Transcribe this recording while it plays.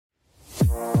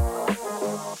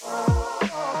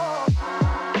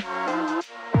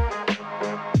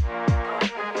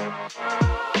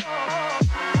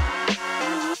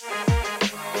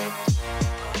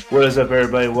What is up,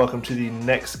 everybody? Welcome to the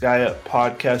Next Guy Up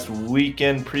podcast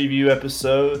weekend preview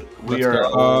episode. We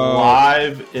are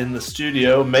live in the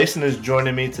studio. Mason is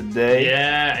joining me today.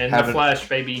 Yeah, in the flesh,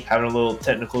 baby. Having a little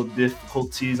technical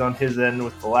difficulties on his end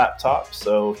with the laptop,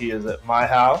 so he is at my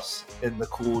house in the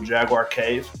cool Jaguar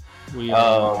cave. We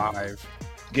are live.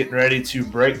 Getting ready to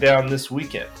break down this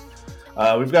weekend.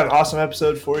 We've got an awesome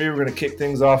episode for you. We're going to kick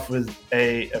things off with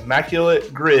a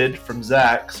Immaculate Grid from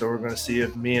Zach. So we're going to see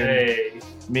if me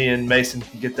and Mason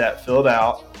can get that filled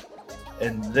out.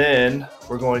 And then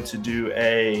we're going to do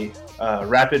a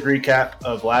rapid recap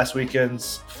of last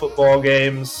weekend's football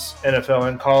games, NFL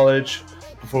and college.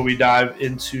 Before we dive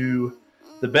into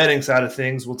the betting side of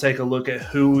things, we'll take a look at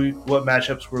what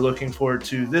matchups we're looking forward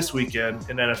to this weekend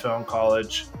in NFL and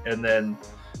college. And then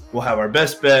we'll have our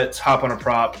best bets, hop on a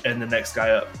prop, and the Next Guy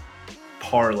Up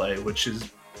parlay, which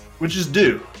is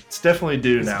due. It's definitely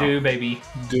due now. It's due, baby.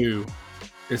 Due.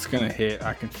 It's going to hit.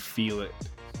 I can feel it.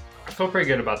 I feel pretty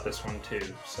good about this one, too.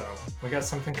 So we got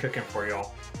something cooking for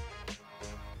y'all.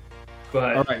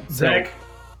 But, all right, Zach,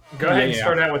 go ahead and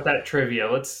start out with that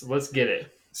trivia. Let's get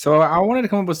it. So I wanted to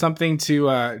come up with something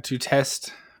to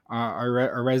test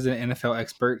our resident NFL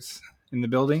experts in the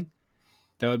building.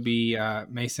 That would be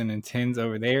Mason and Tins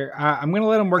over there. I'm going to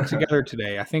let them work together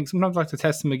today. I think sometimes I like to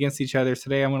test them against each other.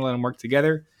 Today I'm going to let them work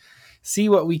together, see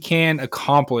what we can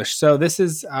accomplish. So this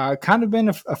has kind of been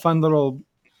a fun little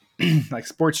like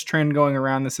sports trend going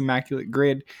around this Immaculate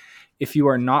Grid. If you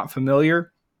are not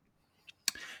familiar,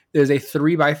 there's a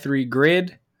 3x3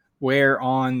 grid where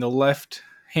on the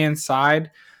left-hand side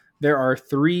there are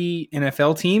 3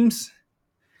 NFL teams.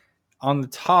 On the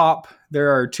top,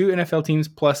 there are 2 NFL teams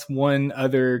plus one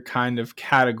other kind of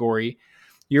category.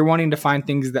 You're wanting to find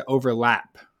things that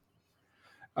overlap.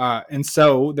 And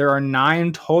so there are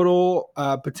 9 total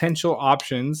potential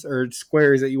options or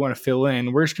squares that you want to fill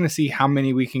in. We're just going to see how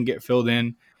many we can get filled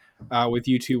in with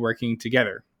you two working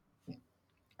together.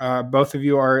 Both of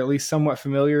you are at least somewhat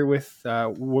familiar with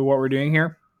what we're doing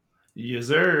here? Yes,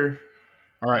 sir.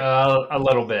 All right. A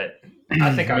little bit.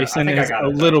 I think I got a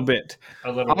little bit.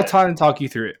 I'll try and talk you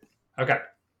through it. Okay.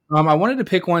 I wanted to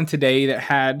pick one today that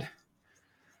had.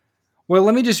 Well,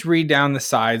 let me just read down the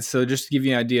sides. So just to give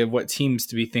you an idea of what teams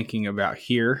to be thinking about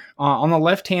here. On the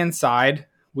left-hand side,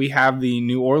 we have the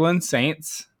New Orleans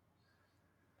Saints.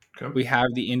 Okay. We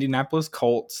have the Indianapolis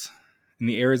Colts and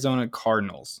the Arizona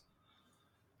Cardinals.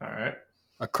 All right.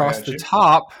 Across the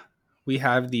top, we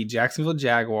have the Jacksonville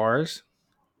Jaguars.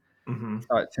 Mm-hmm.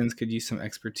 Thought Tins could use some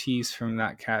expertise from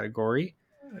that category.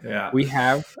 Yeah. We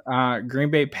have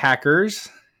Green Bay Packers,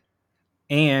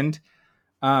 and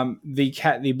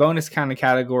the bonus kind of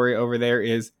category over there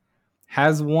is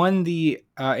has won the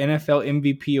NFL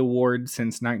MVP award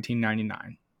since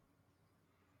 1999.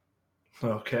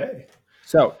 Okay.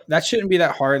 So that shouldn't be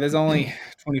that hard. There's only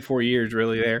 24 years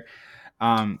really there,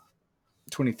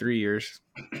 23 years.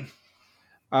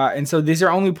 And so these are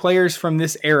only players from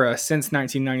this era since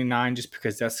 1999, just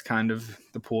because that's kind of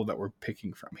the pool that we're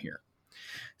picking from here.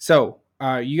 So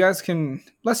you guys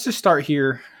let's just start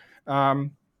here. Do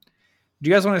you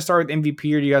guys want to start with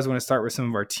MVP or do you guys want to start with some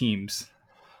of our teams?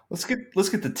 Let's get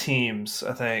the teams,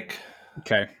 I think.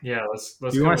 Okay. Yeah, let's do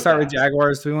you want to start with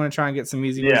Jaguars? Do we want to try and get some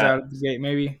easy ones out of the gate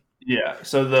maybe? Yeah.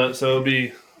 So it'll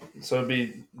be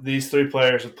these 3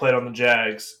 players have played on the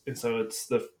Jags, and so it's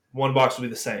the one box will be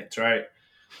the Saints, right?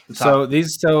 So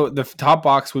the top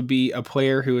box would be a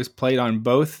player who has played on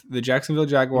both the Jacksonville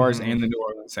Jaguars and the New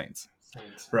Orleans Saints.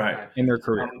 Right. In their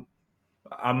career.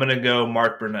 I'm going to go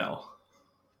Mark Brunell.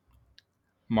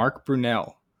 Mark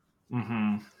Brunell.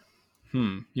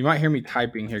 Mm-hmm. You might hear me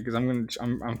typing here because I'm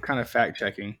kind of fact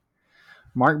checking.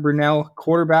 Mark Brunell,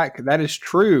 quarterback. That is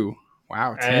true.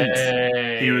 Wow,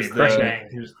 Tins. He was the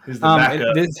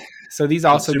backup. So these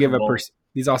also give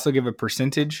a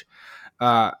percentage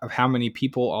of how many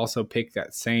people also pick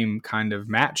that same kind of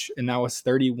match, and that was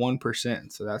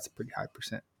 31%. So that's a pretty high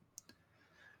percent.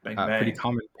 Bang, bang. Pretty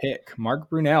common pick. Mark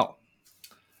Brunell.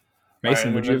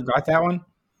 Mason, would you have got that one?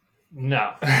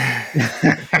 No.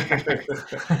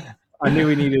 I knew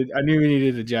we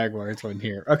needed a Jaguars one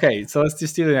here. Okay, so let's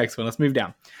just do the next one. Let's move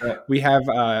down. Right. We have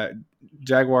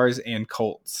Jaguars and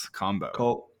Colts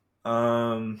combo.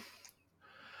 That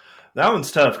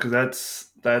one's tough because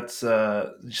that's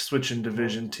switching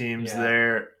division teams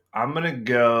there. I'm gonna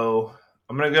go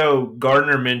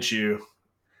Gardner Minshew.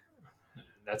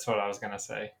 That's what I was gonna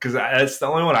say because that's the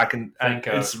only one I can think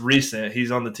of. It's recent.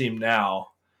 He's on the team now.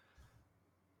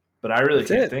 But I really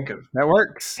can't think of. That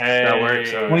works. Hey. That works.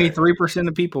 23%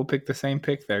 of people pick the same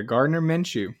pick there. Gardner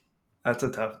Minshew. That's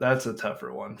a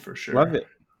tougher one for sure. Love it.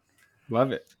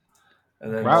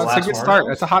 And then Wow, the that's a last good one, start.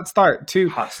 That's a hot start.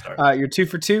 hot start. You're 2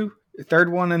 for 2.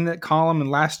 Third one in the column and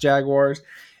last Jaguars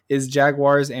is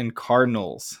Jaguars and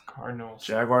Cardinals.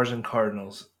 Jaguars and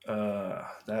Cardinals.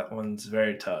 That one's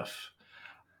very tough.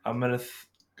 I'm gonna.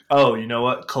 Oh, you know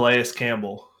what? Calais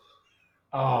Campbell.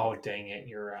 Oh, dang it!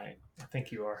 You're right. I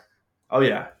think you are. Oh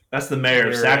yeah, that's the mayor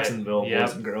of You're Saxonville, right. Yep.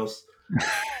 boys and girls.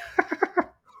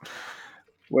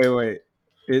 Wait.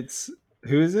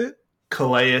 Who is it?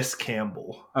 Calais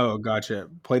Campbell. Oh, gotcha.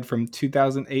 Played from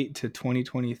 2008 to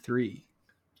 2023.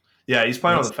 Yeah, he's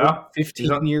playing on the Falcons.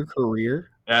 15-year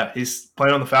career. Yeah, he's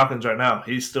playing on the Falcons right now.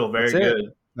 He's still very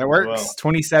good. That works.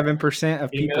 Well. 27%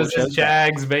 of people chose his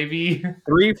Jags, baby.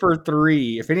 3 for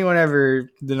 3. If anyone ever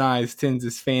denies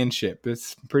Tins' fanship,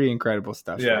 it's pretty incredible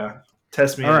stuff. Yeah,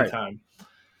 test me anytime.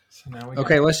 So now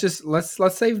okay, let's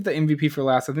save the MVP for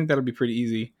last. I think that'll be pretty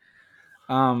easy.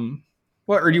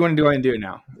 What, or do you want to do it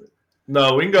now?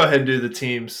 No, we can go ahead and do the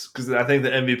teams because I think the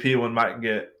MVP one might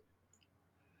get.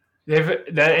 That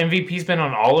MVP's been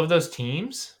on all of those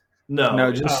teams?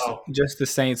 No, just the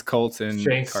Saints, Colts, and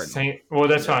Cardinals. Well,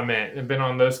 that's what I meant. They've been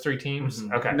on those 3 teams?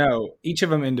 Mm-hmm. Okay. No, each of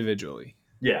them individually.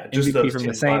 Yeah, just MVP those from the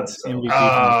teams Saints, MVP from the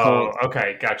Oh, Colts.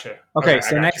 okay, gotcha. Okay,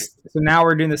 so now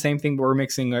we're doing the same thing, but we're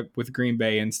mixing up with Green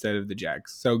Bay instead of the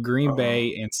Jags. So Green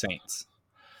Bay and Saints.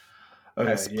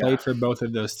 Has played for both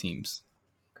of those teams.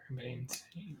 Green Bay and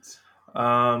Saints.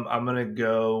 I'm gonna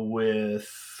go with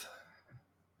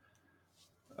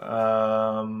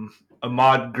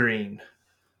Ahmad Green.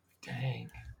 Dang.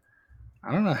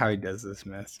 I don't know how he does this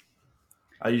mess.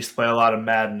 I used to play a lot of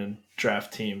Madden and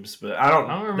draft teams, but I don't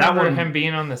remember him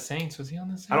being on the Saints. Was he on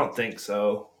the Saints? I don't think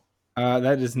so.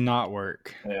 That does not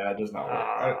work. Yeah, it does not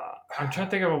work. I'm trying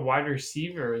to think of a wide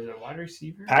receiver. Is it a wide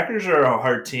receiver? Packers are a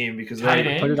hard team because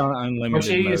they put it on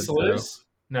unlimited mode.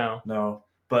 No,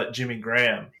 but Jimmy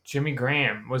Graham. Jimmy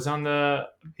Graham was on the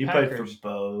He Packers. played for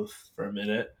both for a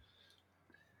minute.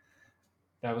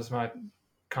 That was my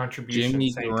contribution.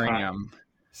 Jimmy Graham.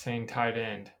 Saying tight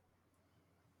end.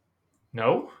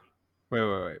 No?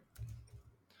 Wait.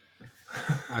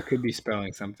 I could be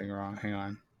spelling something wrong. Hang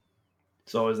on.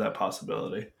 It's always that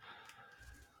possibility.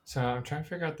 So I'm trying to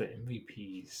figure out the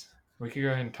MVPs. We could go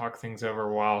ahead and talk things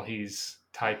over while he's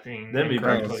typing. Okay,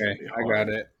 I got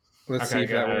it. Let's see if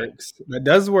that works. That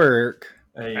does work.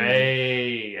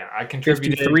 Hey, I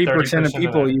contributed 53% of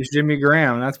people use Jimmy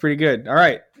Graham. That's pretty good. All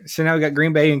right. So now we got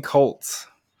Green Bay and Colts.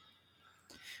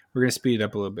 We're going to speed it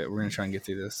up a little bit. We're going to try and get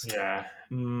through this. Yeah.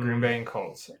 Green Bay and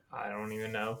Colts. I don't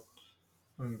even know.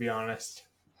 I'm going to be honest.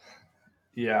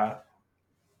 Yeah.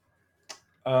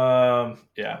 I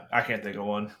can't think of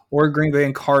one. Or Green Bay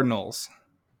and Cardinals.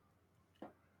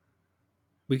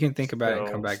 We can think about it and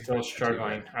come back. Still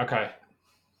struggling. Okay.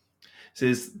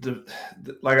 See,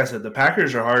 like I said, the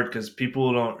Packers are hard because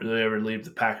people don't really ever leave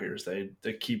the Packers.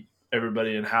 They keep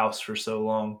everybody in house for so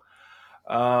long.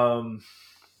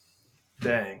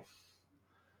 Dang.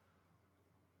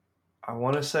 I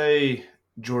want to say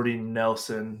Jordy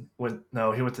Nelson he went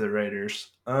to the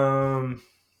Raiders. I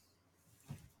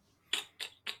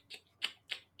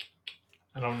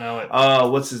don't know it.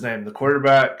 What's his name? The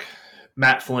quarterback,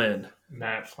 Matt Flynn.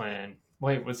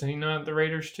 Wait, wasn't he not at the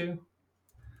Raiders too?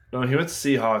 No, he went to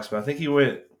Seahawks, but I think he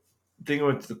went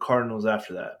to the Cardinals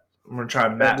after that. I'm gonna try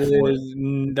Matt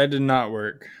Flynn. That did not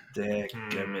work.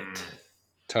 Damn it.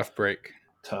 Tough break.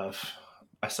 Tough.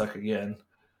 I suck again.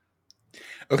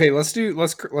 Okay, let's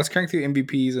crank through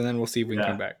MVPs and then we'll see if we can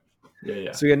come back.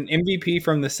 Yeah. So we got an MVP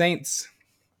from the Saints,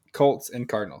 Colts, and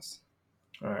Cardinals.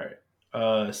 All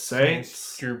right.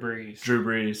 Saints. Drew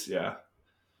Brees. Yeah.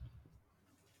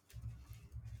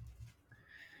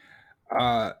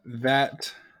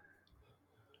 That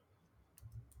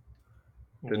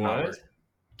did not work.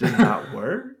 Did not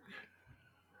work?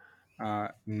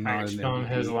 Not spelling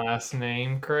his last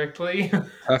name correctly.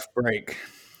 Tough break.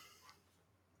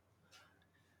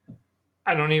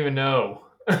 I don't even know.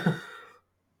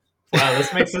 Wow,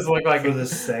 this makes us look like For the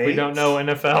Saints? We don't know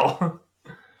NFL.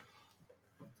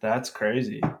 That's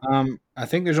crazy. I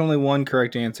think there's only one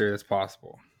correct answer that's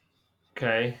possible.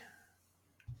 Okay.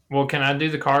 Well, can I do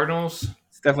the Cardinals?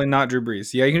 It's definitely not Drew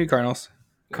Brees. Yeah, you can do Cardinals.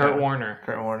 Kurt Warner,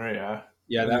 yeah.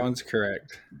 Yeah, that one's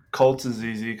correct. Colts is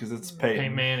easy because it's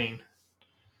Peyton Manning.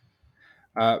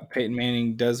 Peyton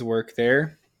Manning does work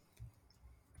there.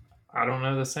 I don't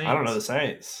know the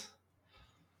Saints.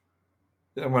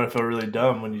 I'm going to feel really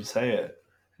dumb when you say it.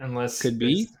 Unless you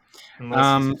say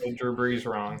Drew Brees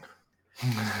wrong.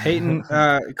 Peyton,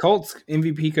 Colts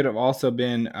MVP could have also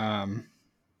been,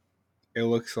 it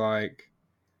looks like,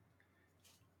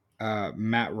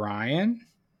 Matt Ryan,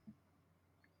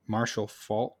 Marshall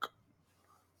Faulk.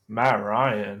 Matt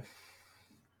Ryan.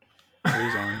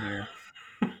 Who's on here?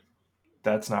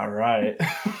 That's not right.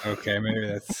 Okay, maybe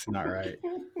that's not right.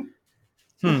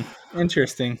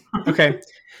 Interesting. Okay.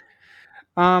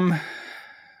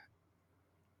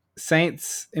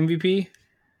 Saints MVP?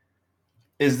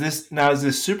 Is this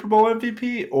Super Bowl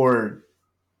MVP or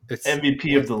It's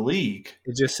MVP of the league?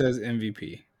 It just says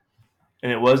MVP.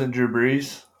 And it wasn't Drew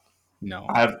Brees? No.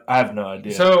 I have no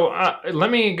idea. So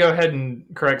let me go ahead and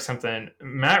correct something.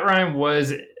 Matt Ryan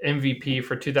was MVP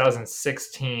for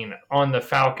 2016 on the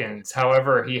Falcons.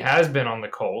 However, he has been on the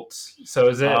Colts. So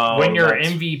is it when you're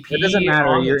MVP? It doesn't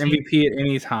matter. You're MVP at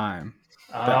any time.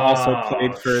 That also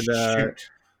played for the. Shoot.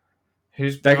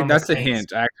 Who's that's a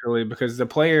hint, actually, because the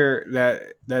player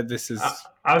that this is.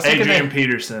 I was thinking Adrian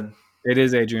Peterson. It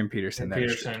is Adrian Peterson.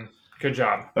 Peterson. Good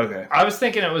job. Okay. I was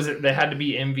thinking they had to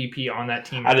be MVP on that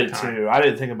team. I did too. I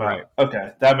didn't think about it.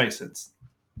 Okay, that makes sense.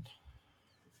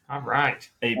 All right.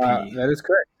 AP. That is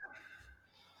correct.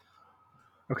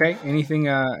 Okay. Anything?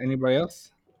 Anybody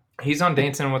else? He's on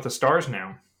Dancing with the Stars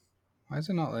now. Why is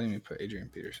it not letting me put Adrian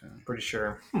Peterson? Pretty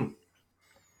sure.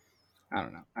 I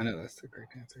don't know. I know that's the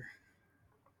correct answer.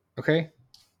 Okay.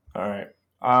 All right.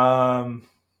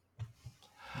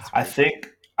 I think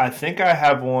I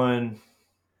have one.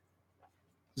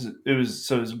 It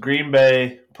was Green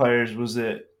Bay players. Was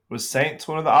Saints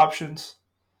one of the options?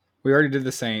 We already did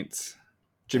the Saints.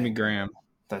 Jimmy Graham.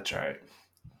 That's right.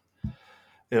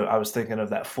 I was thinking of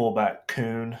that fullback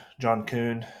John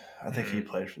Kuhn. I think he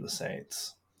played for the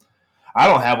Saints. I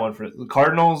don't have one for the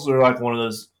Cardinals. Are like one of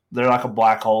those. They're like a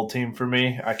black hole team for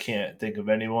me. I can't think of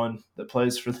anyone that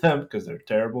plays for them because they're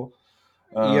terrible.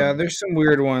 Yeah, there's some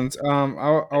weird ones.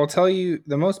 I'll tell you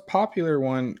the most popular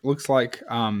one looks like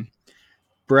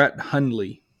Brett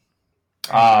Hundley.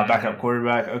 Backup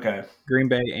quarterback. Okay. Green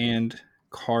Bay and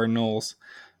Cardinals.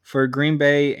 For Green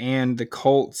Bay and the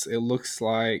Colts, it looks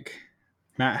like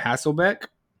Matt Hasselbeck.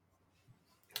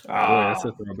 That's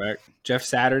a throwback. Jeff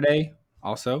Saturday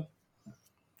also.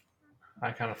 I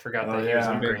kind of forgot that he was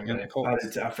on Green Bay.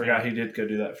 I forgot he did go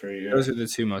do that for a year. Those are the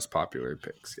two most popular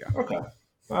picks. Yeah. Okay.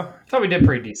 I thought we did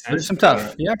pretty decent. There's some tough.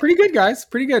 Right. Yeah, pretty good, guys.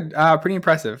 Pretty good. Pretty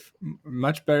impressive.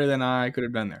 Much better than I could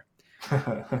have done there.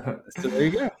 So there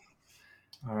you go.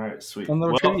 All right, sweet. Fun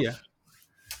little trivia.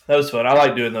 That was fun. I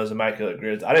like doing those immaculate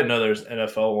grids. I didn't know there was an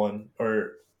NFL one,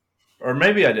 or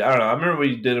maybe I did. I don't know. I remember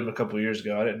we did them a couple years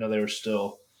ago. I didn't know they were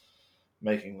still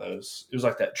making those. It was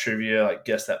like that trivia, like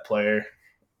guess that player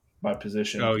by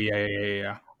position. Oh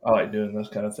yeah. I like doing those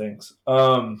kind of things.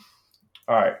 All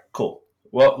right, cool.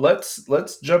 Well,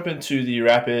 let's jump into the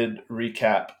rapid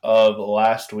recap of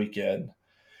last weekend.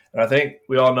 And I think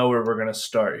we all know where we're going to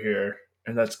start here,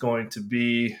 and that's going to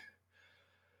be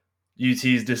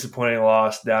UT's disappointing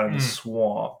loss down in the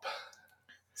swamp.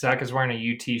 Zach is wearing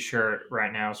a UT shirt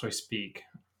right now as we speak.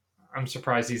 I'm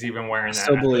surprised he's even wearing that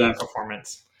after that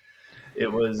performance.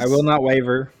 It was. I will not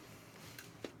waver.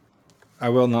 I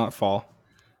will not fall.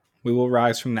 We will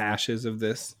rise from the ashes of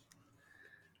this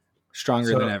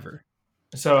stronger than ever.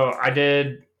 So I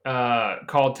did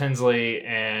call Tinsley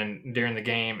and during the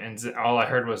game, and all I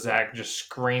heard was Zach just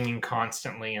screaming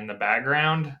constantly in the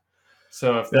background.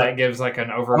 So if that gives like an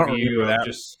overview of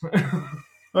just,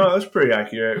 oh, that's pretty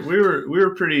accurate. We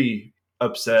were pretty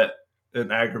upset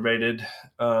and aggravated.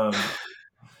 Our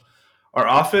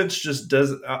offense just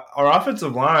doesn't. Our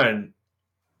offensive line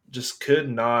just could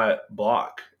not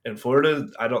block. And Florida,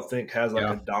 I don't think has like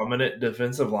a dominant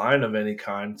defensive line of any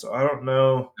kind. So I don't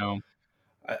know. No.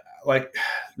 Like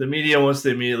the media wants to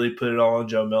immediately put it all on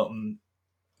Joe Milton.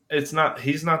 He's not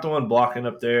the one blocking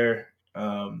up there.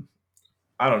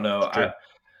 I don't know. I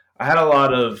had a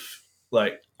lot of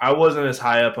I wasn't as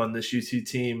high up on this UT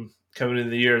team coming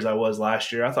into the year as I was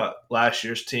last year. I thought last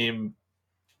year's team,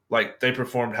 they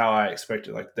performed how I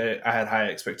expected. I had high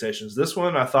expectations. This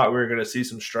one, I thought we were going to see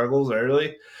some struggles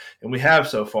early, and we have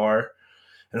so far.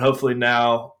 And hopefully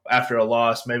now, after a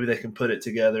loss, maybe they can put it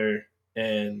together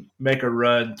and make a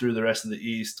run through the rest of the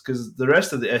East, because the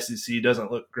rest of the SEC doesn't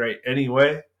look great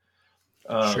anyway.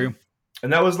 True.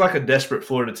 And that was like a desperate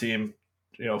Florida team.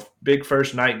 Big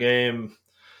first night game,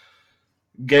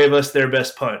 gave us their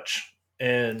best punch.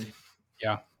 And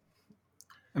yeah.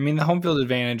 I mean, the home field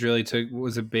advantage really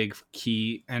was a big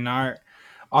key. And our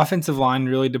offensive line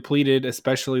really depleted,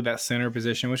 especially that center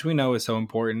position, which we know is so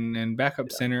important. And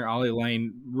backup center, Ollie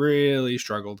Lane, really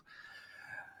struggled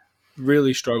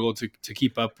to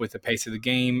keep up with the pace of the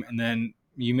game. And then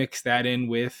you mix that in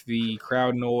with the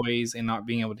crowd noise and not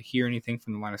being able to hear anything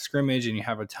from the line of scrimmage, and you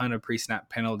have a ton of pre-snap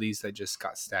penalties that just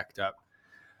got stacked up.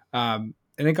 And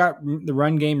the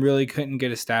run game really couldn't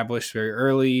get established very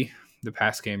early. The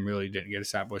pass game really didn't get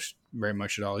established very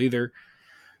much at all either.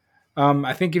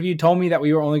 I think if you told me that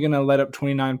we were only going to let up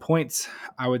 29 points,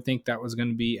 I would think that was going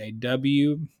to be a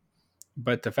W.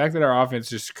 But the fact that our offense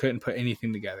just couldn't put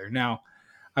anything together. Now,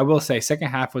 I will say second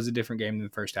half was a different game than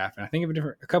the first half. And I think if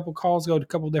a couple calls go a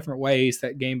couple different ways,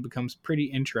 that game becomes pretty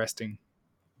interesting.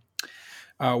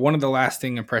 One of the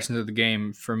lasting impressions of the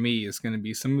game for me is going to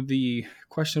be some of the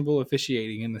questionable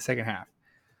officiating in the second half.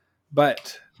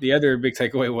 But the other big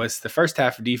takeaway was the first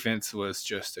half defense was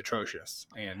just atrocious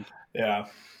and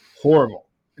horrible.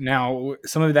 Now,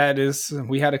 some of that is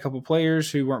we had a couple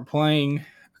players who weren't playing,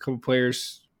 a couple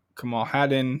players, Kamal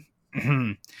Haddon,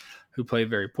 who played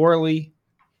very poorly.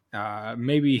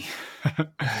 Maybe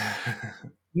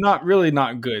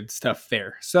not good stuff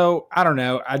there. So I don't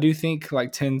know. I do think,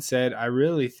 like Tim said, I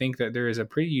really think that there is a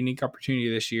pretty unique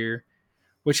opportunity this year,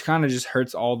 which kind of just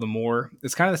hurts all the more.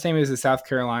 It's kind of the same as the South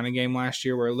Carolina game last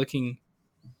year, where looking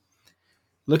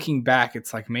back,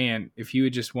 it's like, man, if you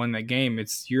had just won that game,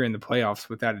 you're in the playoffs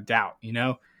without a doubt, you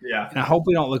know? Yeah. And I hope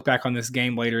we don't look back on this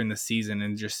game later in the season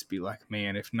and just be like,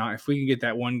 man, if we can get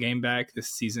that one game back, this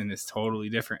season is totally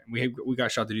different. We got a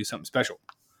shot to do something special.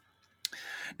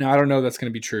 Now, I don't know if that's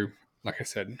going to be true. Like I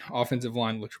said, offensive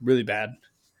line looks really bad.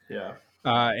 Yeah.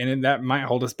 And that might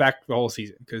hold us back the whole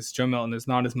season because Joe Milton is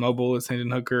not as mobile as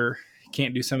Hendon Hooker. He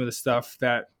can't do some of the stuff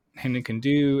that Hendon can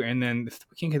do. And then if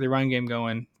we can't get the run game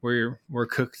going, we're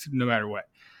cooked no matter what.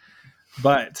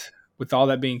 But with all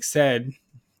that being said,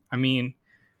 I mean,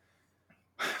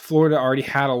 Florida already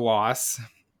had a loss.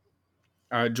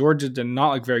 Georgia did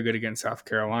not look very good against South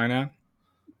Carolina.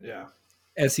 Yeah.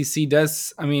 SEC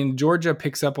does. I mean, Georgia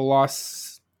picks up a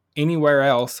loss anywhere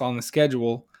else on the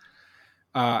schedule,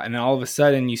 and all of a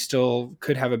sudden you still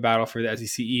could have a battle for the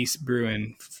SEC East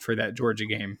brewing for that Georgia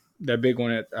game, that big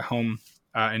one at home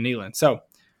in Neyland. So,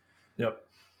 yep.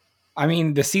 I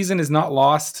mean, the season is not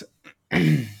lost.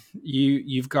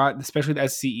 You've got, especially the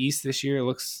SEC East this year, it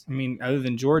looks, I mean, other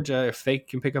than Georgia, if they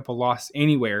can pick up a loss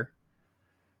anywhere,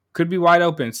 could be wide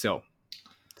open still.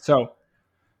 So,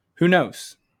 who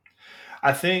knows?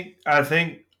 I think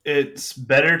it's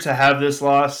better to have this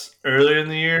loss earlier in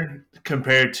the year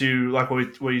compared to like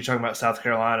what you're talking about South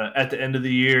Carolina. At the end of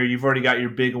the year, you've already got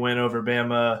your big win over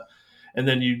Bama, and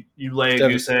then you lay a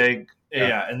goose egg.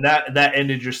 Yeah, and that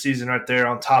ended your season right there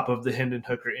on top of the Hendon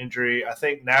Hooker injury. I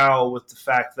think now with the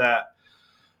fact that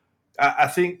I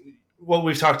think what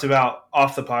we've talked about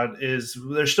off the pod is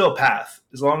there's still a path.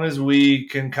 As long as we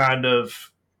can kind of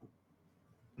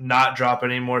not drop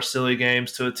any more silly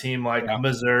games to a team like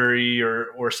Missouri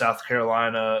or South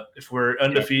Carolina. If we're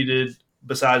undefeated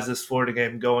besides this Florida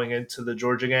game going into the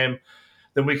Georgia game,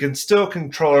 then we can still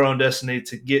control our own destiny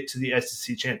to get to the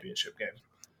SEC championship game.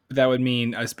 That would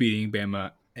mean us beating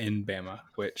Bama in Bama,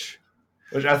 which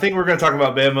I think we're going to talk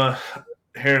about Bama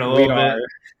here in a little bit.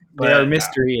 They are a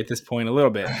mystery at this point a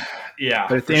little bit. Yeah.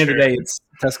 But at the end of the day, it's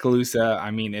Tuscaloosa. I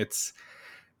mean, it's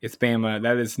Bama.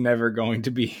 That is never going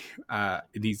to be an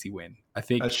easy win. I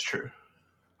think that's true.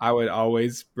 I would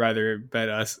always rather bet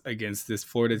us against this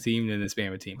Florida team than this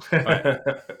Bama team.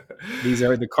 But these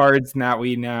are the cards that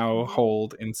we now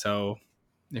hold, and so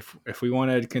if we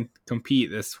want to compete,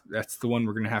 that's the one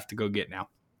we're going to have to go get now,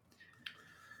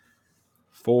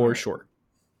 for sure.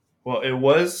 Well, it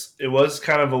was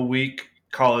kind of a weak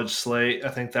college slate. I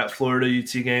think that Florida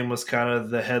UT game was kind of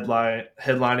the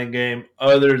headlining game,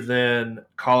 other than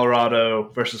Colorado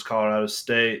versus Colorado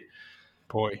State.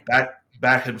 Boy,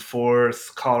 back and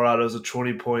forth. Colorado's a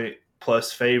 20-point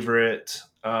plus favorite.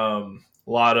 A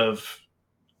lot of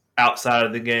outside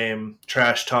of the game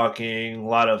trash talking.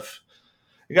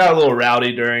 It got a little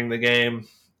rowdy during the game.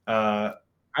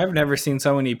 I've never seen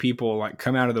so many people like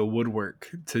come out of the woodwork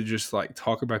to just like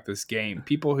talk about this game.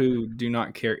 People who do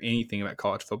not care anything about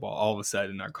college football all of a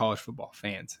sudden are college football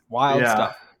fans. Wild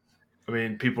stuff. I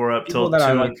mean, people are up till 2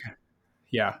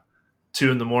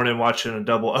 in the morning watching a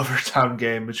double overtime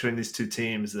game between these two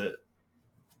teams. That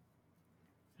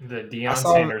the Deion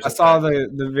Sanders. I saw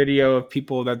the video of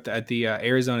people at the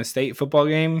Arizona State football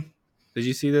game. Did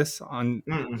you see this on?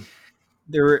 Mm-mm.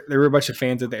 There were a bunch of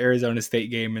fans at the Arizona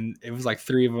State game, and it was like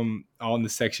three of them all in the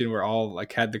section where all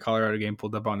like had the Colorado game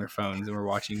pulled up on their phones and were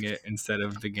watching it instead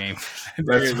of the game.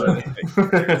 That's funny.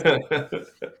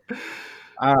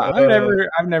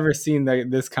 I've never seen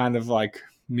this kind of like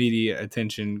media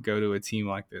attention go to a team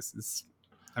like this.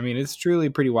 It's truly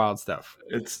pretty wild stuff.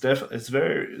 It's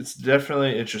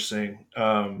definitely interesting.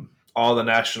 All the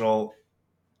national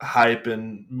hype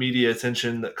and media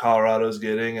attention that Colorado's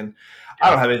getting, and I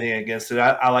don't have anything against it.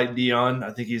 I like Deion.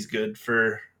 I think he's good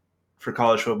for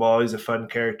college football. He's a fun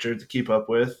character to keep up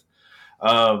with.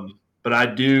 But I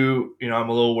do, I'm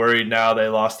a little worried now they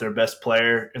lost their best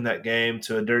player in that game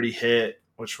to a dirty hit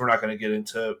which we're not going to get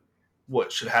into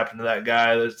what should happen to that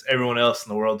guy. Everyone else in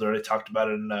the world already talked about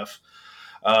it enough.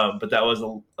 But that was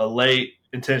a late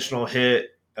intentional hit.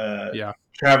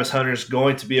 Travis Hunter's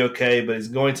going to be okay, but he's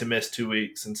going to miss 2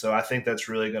 weeks. And so I think that's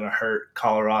really going to hurt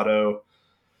Colorado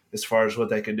as far as what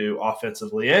they can do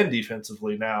offensively and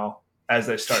defensively now as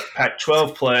they start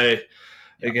Pac-12 play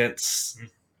against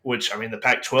 – which, I mean, the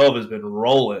Pac-12 has been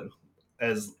rolling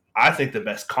as I think the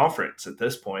best conference at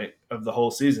this point of the whole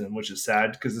season, which is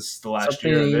sad because this is the last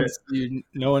year of it.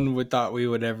 No one would thought we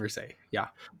would ever say. Yeah.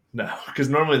 No, because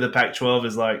normally the Pac-12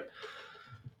 is like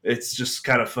 – it's just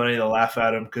kind of funny to laugh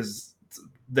at them because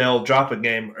they'll drop a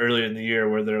game early in the year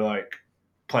where they're like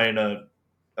playing a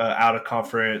out of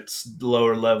conference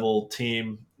lower level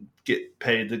team, get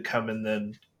paid to come and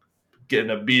then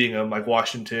getting up beating them, like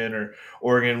Washington or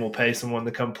Oregon will pay someone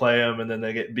to come play them and then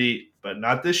they get beat, but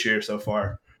not this year so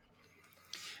far.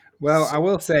 Well, I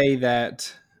will say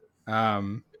that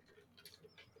I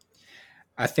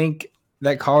think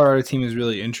that Colorado team is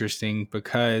really interesting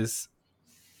because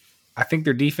I think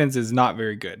their defense is not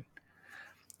very good.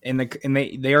 And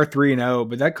they are 3-0,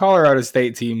 but that Colorado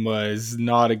State team was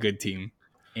not a good team.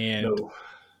 And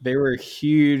they were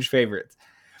huge favorites.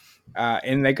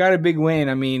 And they got a big win.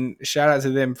 I mean, shout out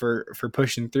to them for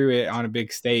pushing through it on a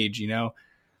big stage, you know.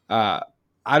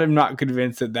 I'm not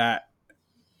convinced that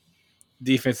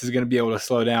defense is going to be able to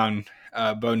slow down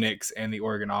Bo Nix and the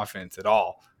Oregon offense at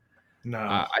all. No.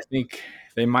 I think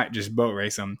they might just boat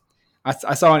race them.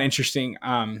 I saw an interesting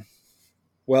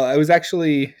it was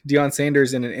actually Deion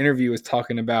Sanders in an interview was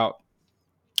talking about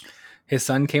his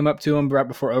son came up to him right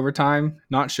before overtime,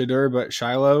 not Shadur, but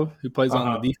Shiloh, who plays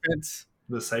on the defense.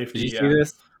 The safety. Did you see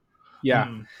this?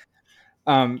 Yeah.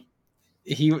 The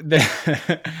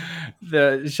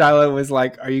Shiloh was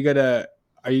like, Are you gonna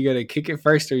kick it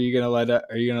first, or are you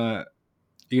gonna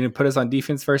put us on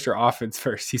defense first or offense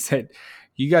first? He said,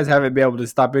 you guys haven't been able to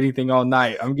stop anything all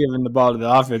night. I'm giving the ball to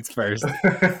the offense first.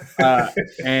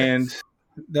 And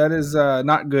that is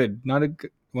not good. Not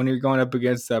when you're going up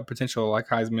against a potential like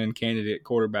Heisman candidate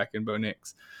quarterback in Bo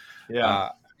Nix. Yeah.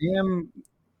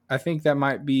 I think that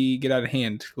might get out of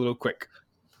hand a little quick.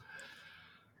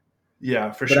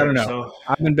 Yeah, for but sure. I don't know. So,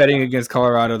 I've been betting against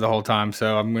Colorado the whole time,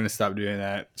 so I'm going to stop doing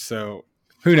that. So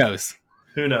who knows?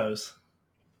 Who knows?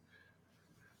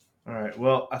 All right.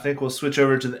 Well, I think we'll switch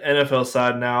over to the NFL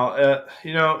side now.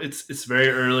 It's very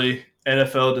early.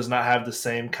 NFL does not have the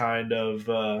same kind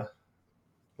of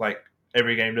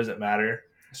every game doesn't matter.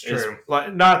 It's true.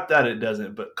 Like, not that it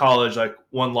doesn't, but college, like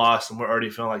one loss, and we're already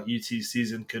feeling like UT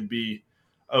season could be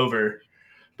over.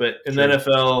 But in the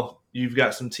NFL, you've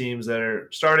got some teams that are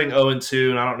starting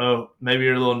 0-2, and I don't know, maybe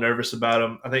you're a little nervous about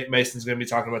them. I think Mason's going to be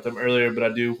talking about them earlier, but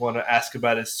I do want to ask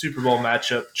about his Super Bowl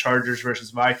matchup, Chargers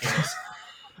versus Vikings.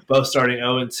 Both starting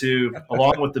 0-2,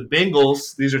 along with the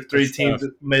Bengals. These are three teams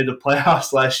that made the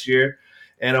playoffs last year,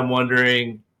 and I'm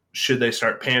wondering, should they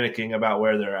start panicking about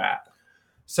where they're at?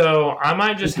 So I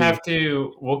might just have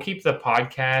to – we'll keep the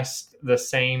podcast the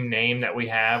same name that we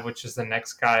have, which is the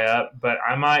next guy up, but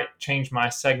I might change my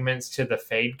segments to the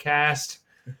Fade Cast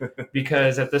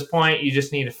because at this point you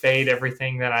just need to fade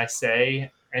everything that I say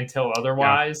until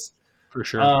otherwise. Yeah, for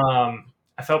sure.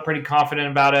 I felt pretty confident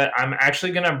about it. I'm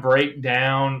actually going to break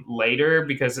down later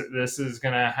because this is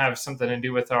going to have something to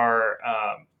do with our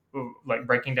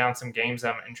breaking down some games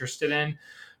I'm interested in.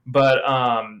 But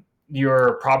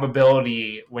your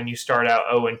probability when you start out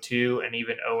 0-2 and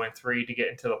even 0-3 to get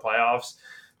into the playoffs.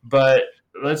 But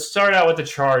let's start out with the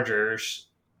Chargers.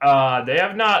 They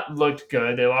have not looked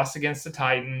good. They lost against the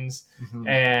Titans,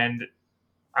 and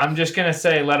I'm just going to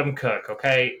say let them cook,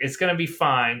 okay? It's going to be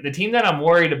fine. The team that I'm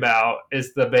worried about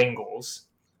is the Bengals.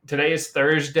 Today is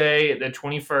Thursday, the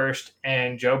 21st,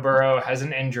 and Joe Burrow has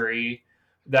an injury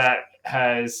that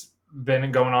has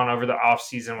been going on over the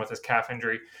offseason with his calf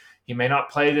injury. He may not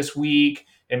play this week.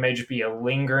 It may just be a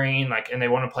lingering, and they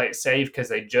want to play it safe because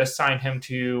they just signed him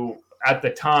to, at the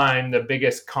time, the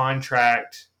biggest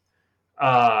contract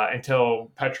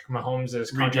until Patrick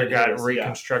Mahomes' contract got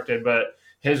reconstructed. Yeah. But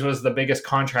his was the biggest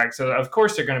contract. So, of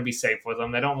course, they're going to be safe with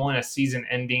him. They don't want a season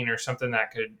ending or something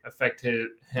that could affect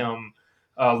him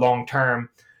long term.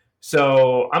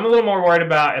 So I'm a little more worried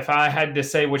about, if I had to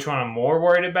say which one I'm more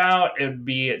worried about, it would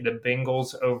be the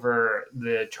Bengals over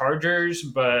the Chargers,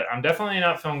 but I'm definitely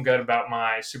not feeling good about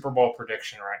my Super Bowl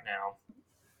prediction right now.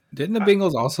 Didn't the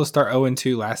Bengals also start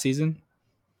 0-2 last season?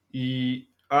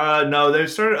 No, they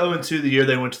started 0-2 the year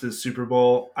they went to the Super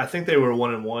Bowl. I think they were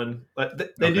 1-1.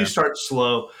 But they do start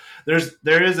slow.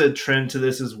 There is a trend to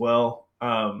this as well.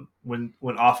 When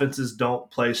offenses don't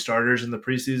play starters in the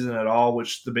preseason at all,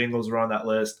 which the Bengals were on that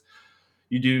list,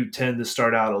 you do tend to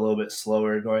start out a little bit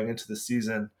slower going into the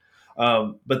season.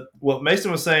 But what Mason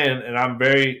was saying, and I'm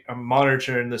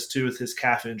monitoring this too with his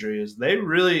calf injury, is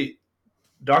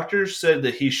doctors said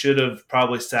that he should have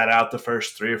probably sat out the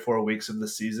first 3 or 4 weeks of the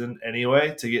season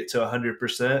anyway to get to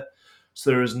 100%. So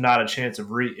there was not a chance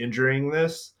of re-injuring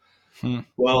this.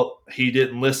 Well, he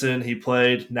didn't listen. He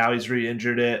played. Now he's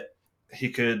re-injured it.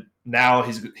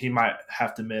 He might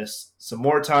have to miss some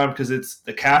more time because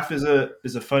the calf is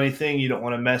a funny thing you don't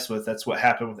want to mess with. That's what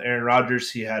happened with Aaron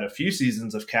Rodgers. He had a few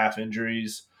seasons of calf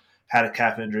injuries, had a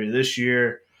calf injury this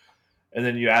year, and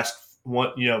then you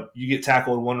get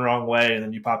tackled one wrong way and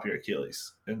then you pop your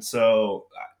Achilles. And so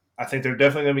I think they're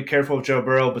definitely going to be careful with Joe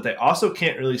Burrow, but they also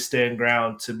can't really stand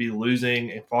ground to be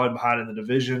losing and falling behind in the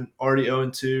division. Already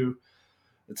 0-2.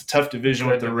 It's a tough division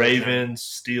with the Ravens,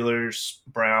 Steelers,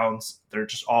 Browns. They're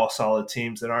just all solid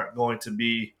teams that aren't going to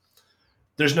be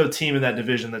 – there's no team in that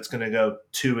division that's going to go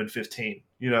 2-15.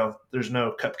 There's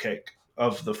no cupcake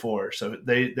of the 4. So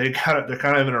they're kind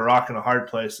of in a rock and a hard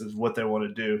place is what they want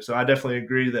to do. So I definitely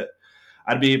agree that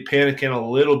I'd be panicking a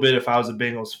little bit if I was a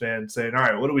Bengals fan saying, all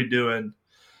right, what are we doing?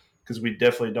 Because we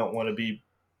definitely don't want to be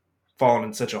falling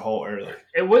in such a hole early.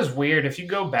 It was weird. If you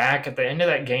go back at the end of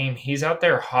that game, he's out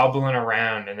there hobbling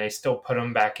around and they still put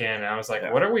him back in. And I was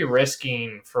like, What are we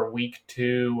risking for week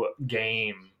 2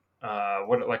 game?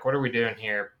 What are we doing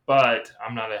here? But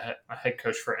I'm not a head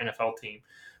coach for an NFL team.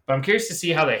 But I'm curious to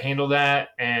see how they handle that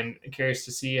and curious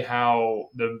to see how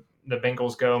the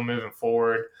Bengals go moving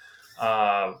forward.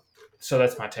 So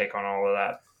that's my take on all of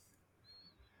that.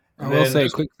 I will say,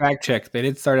 quick fact check. They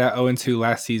did start out 0-2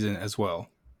 last season as well.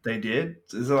 They did?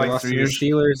 Is it they lost 3 years? The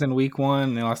Steelers in week 1,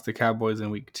 and they lost the Cowboys in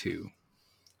week 2.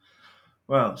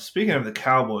 Well, speaking of the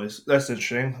Cowboys, that's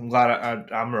interesting. I'm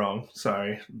glad I'm wrong.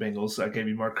 Sorry, Bengals. I gave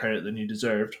you more credit than you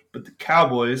deserved. But the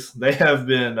Cowboys, they have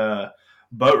been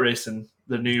boat racing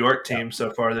the New York team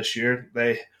so far this year.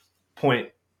 They've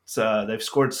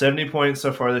scored 70 points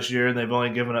so far this year, and they've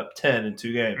only given up 10 in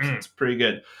 2 games. It's pretty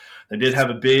good. They did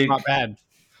have a not bad.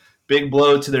 Big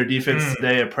blow to their defense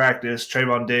today at practice.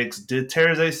 Trayvon Diggs did tear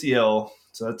his ACL,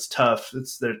 so that's tough.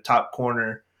 It's their top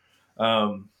corner,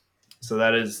 so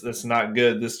that's not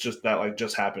good. This just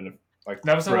happened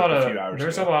that was a few hours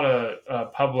there's ago. A lot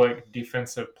of public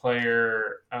defensive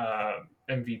player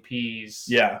MVPs.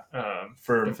 Yeah,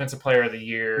 for defensive player of the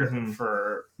year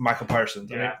for Michael Parsons.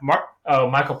 Yeah.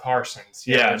 Michael Parsons.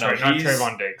 Yeah, that's right. Not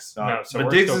Trayvon Diggs.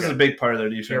 But Diggs is a big part of their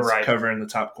defense, covering the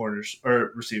top corners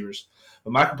or receivers.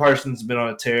 But Michael Parsons has been on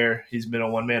a tear. He's been a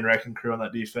one-man wrecking crew on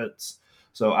that defense.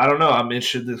 So I don't know. I'm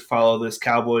interested to follow this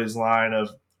Cowboys line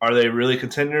of, are they really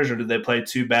contenders or did they play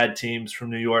 2 bad teams from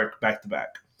New York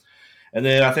back-to-back? And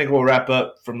then I think we'll wrap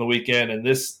up from the weekend. And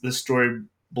this story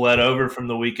bled over from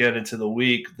the weekend into the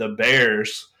week. The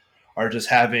Bears are just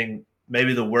having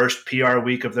maybe the worst PR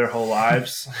week of their whole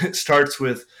lives. It starts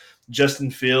with Justin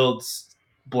Fields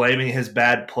blaming his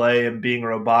bad play and being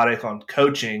robotic on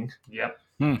coaching. Yep.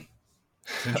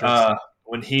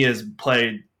 When he has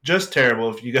played just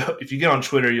terrible. If you get on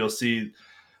Twitter, you'll see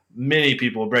many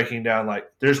people breaking down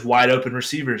there's wide open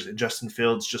receivers and Justin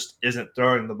Fields just isn't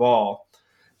throwing the ball.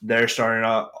 They're starting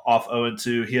off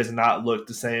 0-2. He has not looked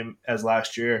the same as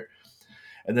last year.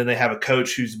 And then they have a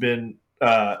coach who's been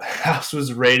house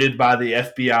was raided by the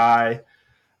FBI.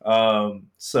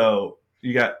 So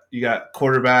you got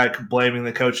quarterback blaming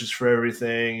the coaches for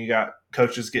everything. You got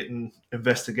coaches getting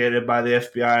investigated by the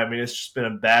FBI. I mean, it's just been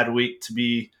a bad week to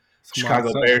be a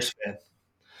Chicago Bears fan.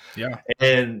 Yeah.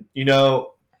 And,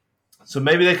 so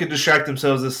maybe they could distract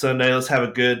themselves this Sunday. Let's have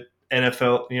a good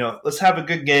NFL, let's have a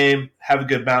good game, have a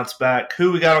good bounce back.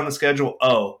 Who we got on the schedule?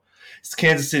 Oh, it's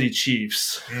Kansas City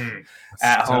Chiefs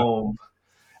at home.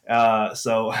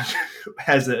 So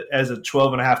as a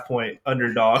 12.5 point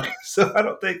underdog. So I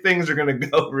don't think things are going to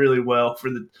go really well for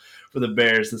the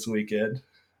Bears this weekend.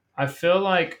 I feel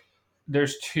like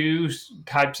there's 2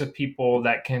 types of people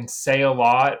that can say a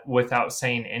lot without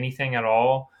saying anything at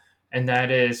all, and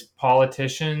that is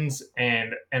politicians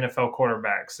and NFL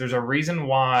quarterbacks. There's a reason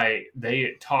why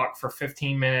they talk for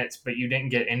 15 minutes, but you didn't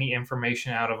get any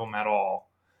information out of them at all.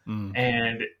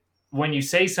 And when you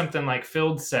say something like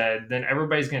Field said, then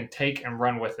everybody's going to take and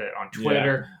run with it on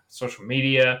Twitter, social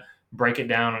media, break it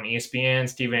down on ESPN.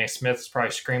 Stephen A. Smith's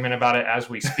probably screaming about it as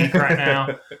we speak right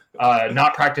now.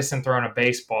 Not practicing throwing a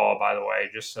baseball, by the way.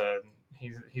 Just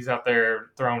he's out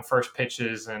there throwing first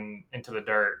pitches and into the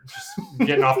dirt. Just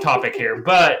getting off topic here.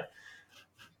 But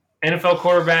NFL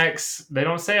quarterbacks, they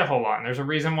don't say a whole lot. And there's a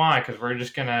reason why, because we're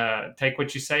just going to take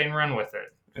what you say and run with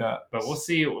it. Yeah. But we'll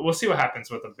see what happens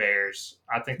with the Bears.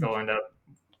 I think they'll end up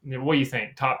 – what do you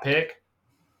think? Top pick?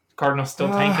 Cardinals still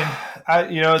tanking?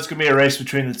 It's gonna be a race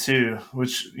between the two.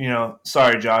 Which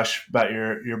sorry, Josh, about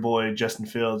your boy Justin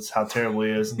Fields, how terrible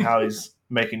he is, and how he's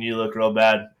making you look real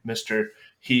bad, Mister.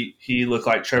 He looked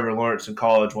like Trevor Lawrence in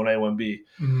college, 1A, 1B.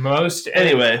 Most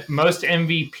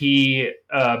MVP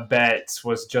bets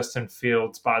was Justin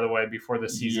Fields, by the way, before the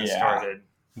season started.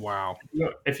 Wow.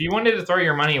 If you wanted to throw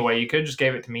your money away, you could have just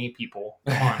gave it to me, people.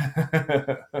 Come on.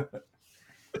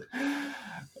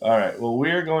 All right. Well,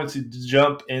 we're going to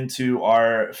jump into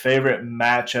our favorite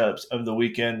matchups of the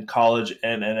weekend, college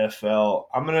and NFL.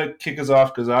 I'm going to kick us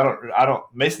off because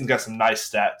Mason's got some nice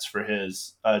stats for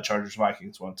his Chargers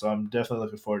Vikings one, so I'm definitely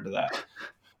looking forward to that.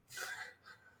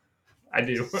 I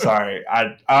do. Sorry,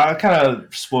 I kind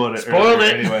of spoiled it.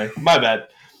 Anyway. My bad.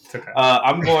 It's okay.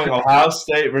 I'm going Ohio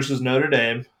State versus Notre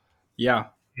Dame. Yeah,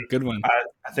 good one.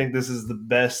 I think this is the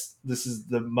best. This is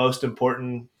the most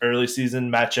important early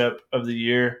season matchup of the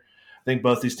year. I think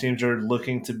both these teams are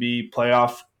looking to be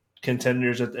playoff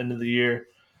contenders at the end of the year.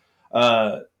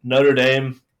 Notre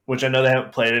Dame, which I know they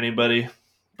haven't played anybody,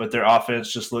 but their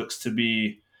offense just looks to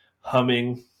be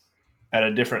humming at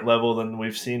a different level than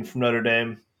we've seen from Notre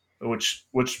Dame, which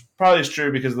probably is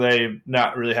true because they've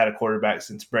not really had a quarterback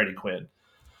since Brady Quinn.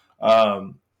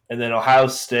 And then Ohio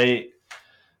State,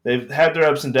 they've had their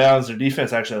ups and downs. Their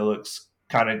defense actually looks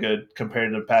kind of good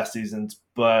compared to past seasons,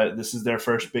 but this is their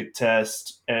first big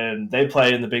test, and they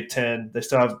play in the Big Ten. They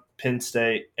still have Penn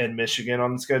State and Michigan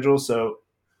on the schedule, so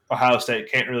Ohio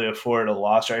State can't really afford a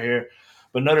loss right here.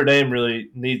 But Notre Dame really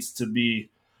needs to be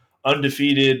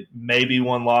undefeated, maybe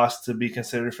one loss to be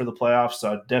considered for the playoffs,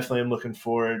 so I definitely am looking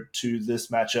forward to this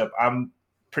matchup. I'm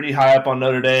pretty high up on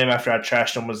Notre Dame after I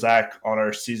trashed them with Zach on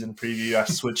our season preview. I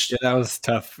switched. Yeah, that was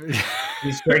tough.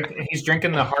 He's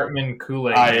drinking the Hartman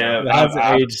Kool-Aid. I am. That's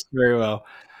aged very well.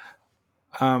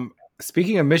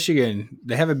 Speaking of Michigan,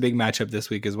 they have a big matchup this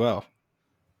week as well.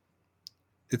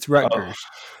 It's Rutgers.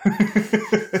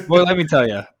 Oh. Well, let me tell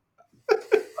you,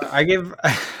 I give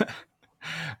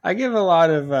a lot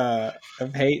of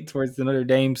hate towards the Notre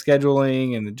Dame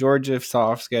scheduling and the Georgia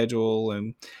soft schedule,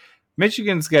 and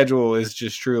Michigan's schedule is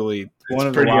just truly one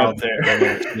of the wildest I've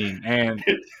ever seen. And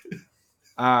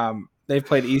they've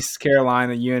played East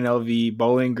Carolina, UNLV,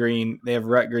 Bowling Green. They have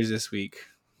Rutgers this week.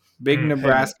 Big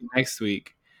Nebraska next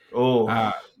week.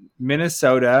 Oh,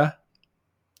 Minnesota,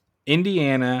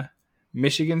 Indiana,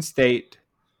 Michigan State.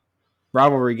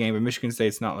 Rivalry game, but Michigan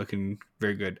State's not looking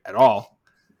very good at all.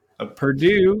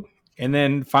 Purdue, and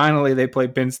then finally they play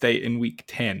Penn State in week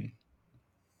 10.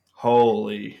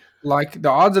 Holy. Like, the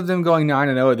odds of them going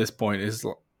 9-0 at this point is,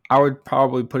 I would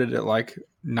probably put it at like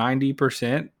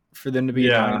 90% for them to be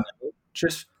 9-0,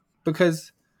 just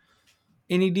because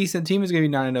any decent team is going to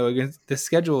be 9-0 against the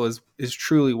schedule is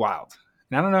truly wild.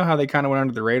 And I don't know how they kind of went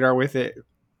under the radar with it.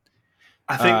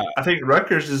 I think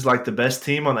Rutgers is like the best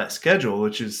team on that schedule,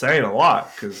 which is saying a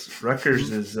lot because Rutgers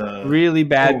is really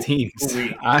bad teams.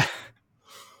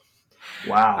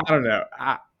 Wow. I don't know.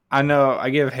 I know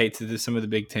I give hate to some of the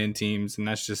Big Ten teams, and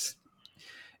that's just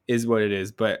is what it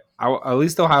is. But at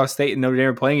least Ohio State and Notre Dame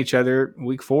are playing each other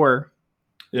week 4.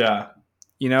 Yeah.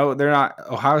 They're not.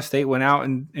 Ohio State went out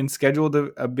and scheduled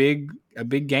a big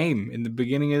game in the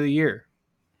beginning of the year.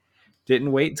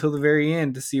 Didn't wait till the very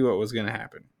end to see what was going to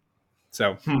happen.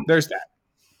 So there's that.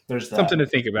 There's that. Something to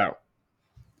think about.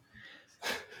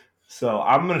 So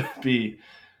I'm gonna be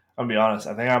honest.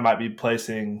 I think I might be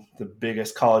placing the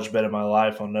biggest college bet of my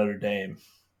life on Notre Dame.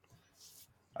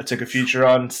 I took a future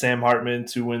on Sam Hartman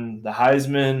to win the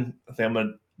Heisman. I think I'm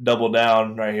gonna double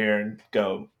down right here and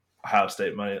go Ohio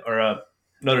State money or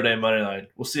Notre Dame money line.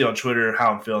 We'll see on Twitter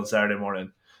how I'm feeling Saturday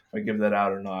morning, if I give that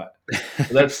out or not.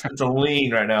 It's a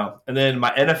lean right now. And then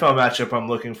my NFL matchup I'm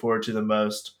looking forward to the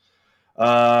most.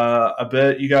 I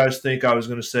bet you guys think I was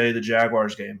going to say the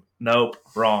Jaguars game. Nope,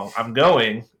 wrong. I'm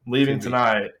leaving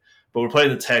tonight, but we're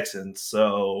playing the Texans,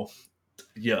 so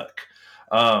yuck.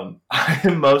 I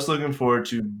am most looking forward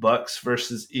to Bucks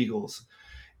versus Eagles.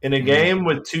 In a game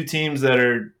with two teams that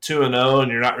are 2-0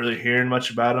 and you're not really hearing much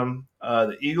about them,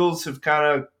 the Eagles have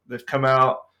they've come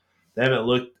out. They haven't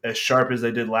looked as sharp as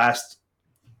they did last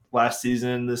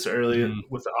season this early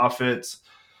with the offense.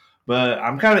 But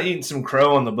I'm kind of eating some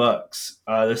crow on the Bucks.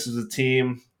 This is a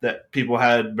team that people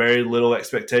had very little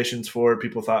expectations for.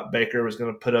 People thought Baker was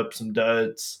going to put up some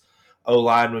duds.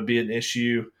 O-line would be an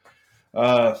issue.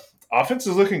 Offense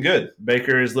is looking good.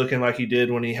 Baker is looking like he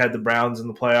did when he had the Browns in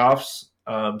the playoffs.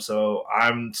 So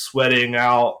I'm sweating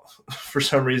out for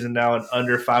some reason now an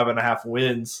under 5.5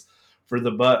 wins for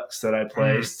the Bucks that I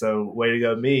placed. So way to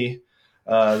go me.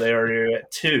 They are here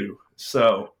at 2.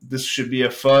 So this should be a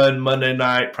fun Monday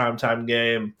night primetime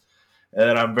game.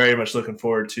 and I'm very much looking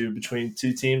forward to between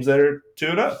two teams that are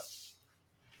 2-0.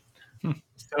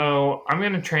 So I'm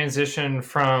going to transition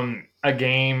from a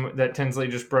game that Tinsley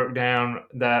just broke down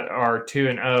that are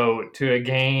 2-0 to a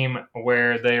game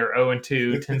where they are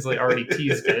 0-2. Tinsley already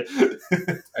teased it.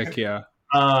 Heck yeah.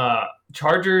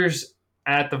 Chargers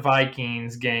at the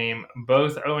Vikings game,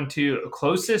 both 0-2.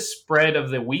 Closest spread of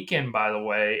the weekend, by the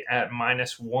way, at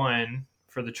 -1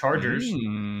 for the Chargers.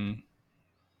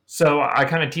 So I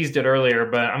kind of teased it earlier,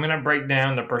 but I'm going to break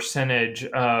down the percentage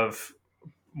of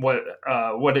what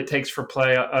it takes for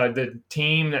the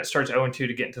team that starts 0-2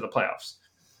 to get into the playoffs.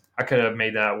 I could have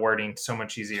made that wording so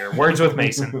much easier. Words with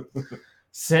Mason.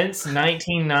 Since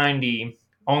 1990,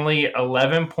 only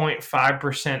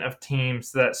 11.5% of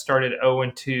teams that started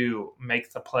 0-2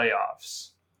 make the playoffs.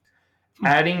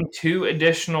 Adding 2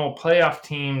 additional playoff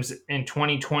teams in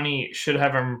 2020 should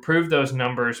have improved those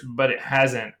numbers, but it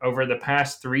hasn't. Over the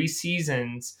past 3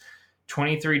 seasons,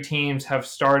 23 teams have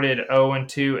started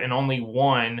 0-2 and only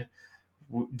 1.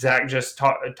 Zach just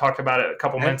talked about it a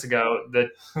couple minutes ago. The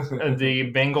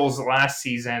Bengals last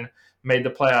season made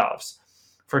the playoffs.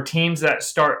 For teams that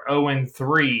start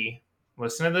 0-3,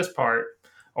 listen to this part,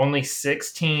 only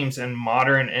 6 teams in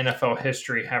modern NFL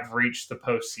history have reached the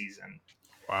postseason.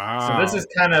 Wow. So this is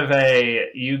kind of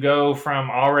you go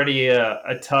from already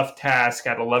a tough task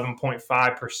at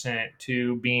 11.5%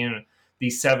 to being the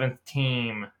 7th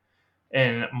team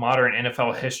in modern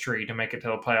NFL history to make it to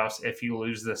the playoffs if you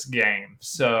lose this game.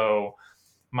 So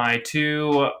my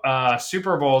 2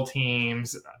 Super Bowl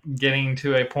teams getting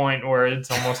to a point where it's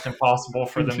almost impossible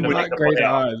for them to make the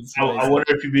playoffs. Odds, I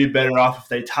wonder if you'd be better off if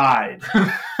they tied.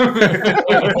 That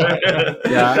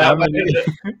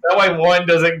way one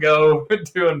doesn't go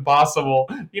to impossible.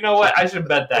 You know what? I should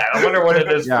bet that. I wonder what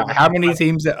it is. Yeah, how many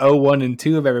teams at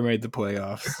 0-1-2 have ever made the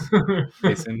playoffs?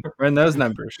 Jason, run those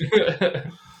numbers.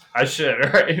 I should,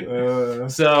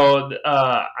 right? So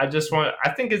I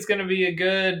think it's going to be a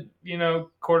good,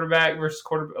 quarterback versus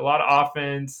quarterback, a lot of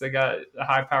offense. They got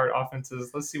high-powered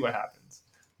offenses. Let's see what happens.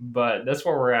 But that's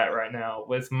where we're at right now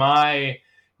with my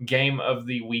game of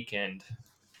the weekend.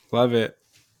 Love it.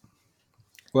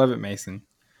 Love it, Mason.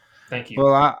 Thank you.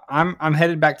 Well, I'm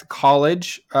headed back to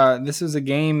college. This is a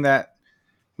game that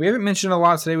we haven't mentioned a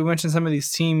lot today. We mentioned some of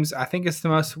these teams. I think it's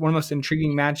one of the most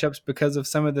intriguing matchups because of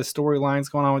some of the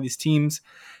storylines going on with these teams,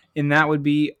 and that would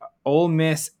be Ole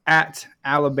Miss at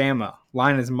Alabama.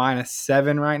 Line is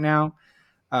 -7 right now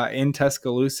in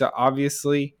Tuscaloosa,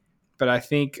 obviously. But I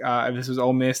think if this was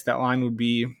Ole Miss, that line would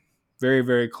be very,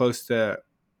 very close to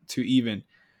even.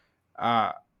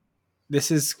 This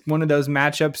is one of those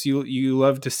matchups you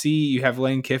love to see. You have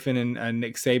Lane Kiffin and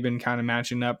Nick Saban kind of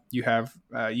matching up. You have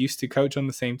used to coach on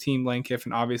the same team. Lane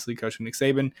Kiffin obviously coaching Nick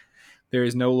Saban. There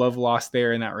is no love lost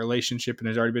there in that relationship, and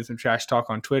there's already been some trash talk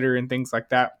on Twitter and things like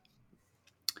that.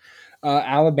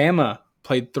 Alabama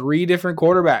played 3 different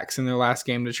quarterbacks in their last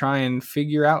game to try and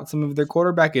figure out some of their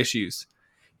quarterback issues.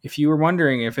 If you were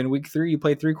wondering if in week 3 you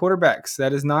played 3 quarterbacks,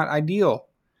 that is not ideal.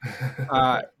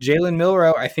 Jalen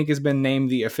Milroe, I think, has been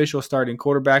named the official starting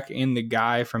quarterback and the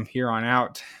guy from here on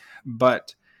out,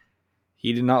 but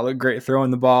he did not look great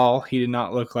throwing the ball. He did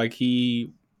not look like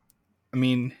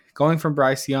going from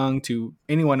Bryce Young to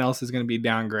anyone else is going to be a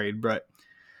downgrade, but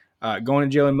going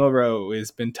to Jalen Milroe has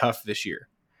been tough this year.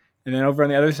 And then over on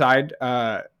the other side,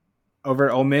 over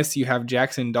at Ole Miss, you have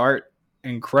Jackson Dart,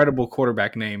 incredible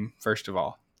quarterback name, first of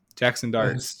all. Jackson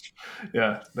Dart.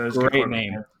 Yeah, that's a great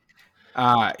name.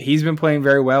 He's been playing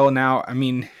very well now.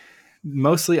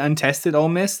 Mostly untested Ole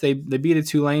Miss. They beat a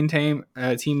Tulane team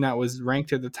that was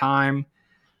ranked at the time,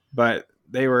 but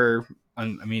they were.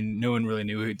 No one really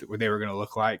knew what they were going to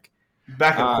look like.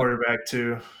 Backup quarterback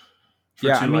too.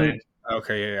 Tulane.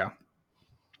 Yeah.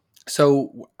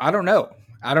 So I don't know.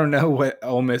 I don't know what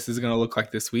Ole Miss is going to look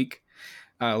like this week.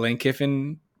 Lane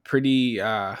Kiffin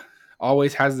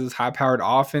always has those high-powered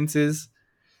offenses.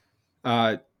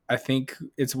 I think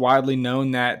it's widely known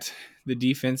that the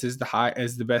defense is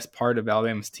the best part of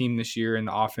Alabama's team this year, and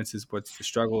the offense is what the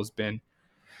struggle has been.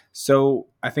 So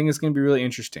I think it's going to be really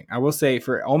interesting. I will say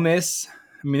for Ole Miss,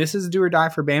 this is a do or die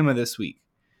for Bama this week.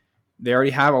 They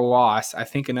already have a loss. I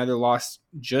think another loss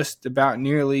just about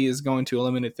nearly is going to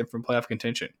eliminate them from playoff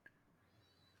contention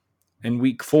in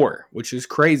week 4, which is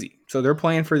crazy. So they're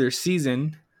playing for their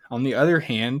season. On the other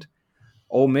hand,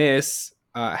 Ole Miss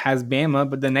has Bama,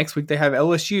 but the next week they have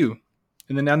LSU.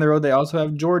 And then down the road, they also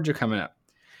have Georgia coming up.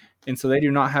 And so they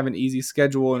do not have an easy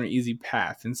schedule and an easy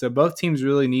path. And so both teams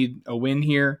really need a win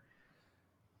here.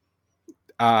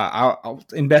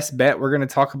 In best bet, we're going to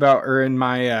talk about, or in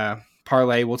my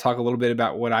parlay, we'll talk a little bit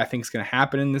about what I think is going to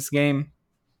happen in this game.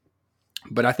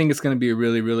 But I think it's going to be a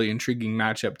really, really intriguing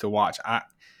matchup to watch.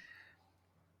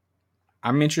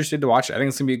 I'm interested to watch it. I think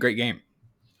it's going to be a great game.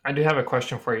 I do have a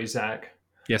question for you, Zach.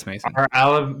 Yes, Mason. Are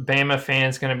Alabama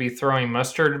fans going to be throwing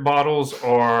mustard bottles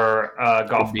or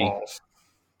golf balls?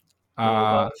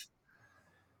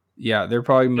 Yeah, they're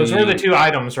probably. Those are the two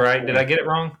items, right? Did I get it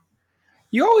wrong?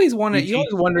 You always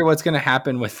wonder what's going to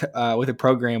happen with a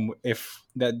program if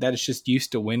that is just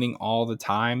used to winning all the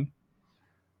time.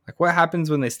 Like, what happens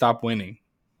when they stop winning?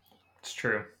 It's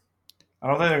true. I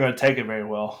don't think they're going to take it very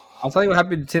well. I'll tell you what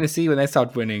happened to Tennessee when they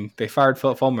stopped winning. They fired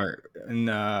Philip Fulmer in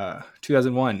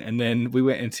 2001, and then we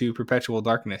went into perpetual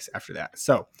darkness after that.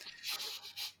 So,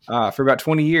 for about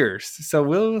 20 years. So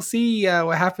we'll see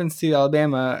what happens to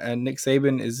Alabama. And Nick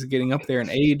Saban is getting up there in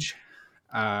age.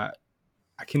 I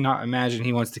cannot imagine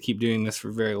he wants to keep doing this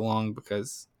for very long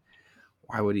because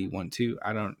why would he want to?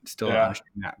 I don't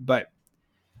understand that. But,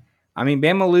 I mean,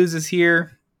 Bama loses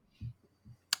here.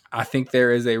 I think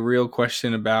there is a real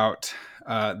question about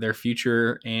their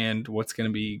future and what's going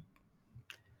to be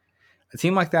a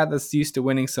team like that's used to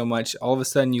winning so much. All of a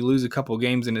sudden, you lose a couple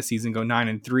games in a season, go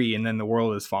 9-3, and then the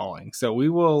world is falling. So we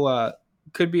will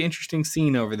could be an interesting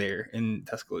scene over there in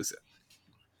Tuscaloosa.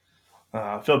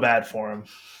 I feel bad for him.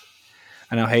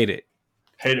 I know, hate it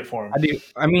for him. I do.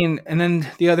 I mean, and then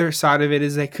the other side of it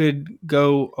is they could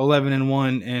go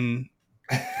 11-1 and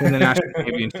win the national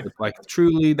championship. Like,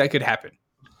 truly, that could happen.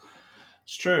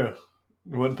 It's true.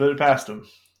 Wouldn't put it past him.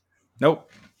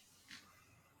 Nope.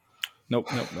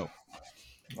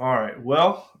 All right.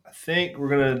 Well, I think we're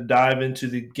going to dive into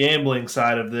the gambling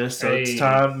side of this. So It's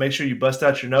time. Make sure you bust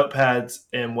out your notepads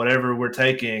and whatever we're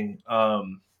taking,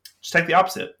 just take the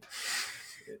opposite.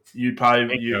 You'd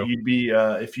be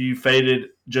if you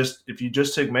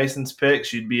just took Mason's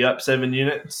picks, you'd be up 7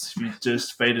 units. If you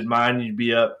just faded mine, you'd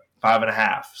be up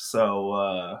 5.5.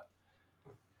 So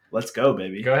let's go,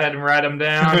 baby. Go ahead and write them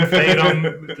down. Fade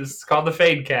them. This is called the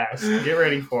Fade Cast. Get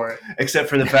ready for it. Except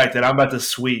for the fact that I'm about to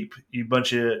sweep you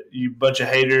bunch of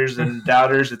haters and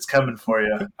doubters. It's coming for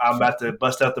you. I'm about to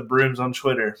bust out the brooms on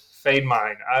Twitter. Fade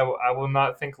mine. I will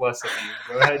not think less of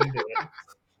you. Go ahead and do it.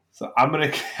 So I'm gonna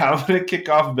kick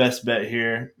off best bet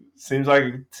here. Seems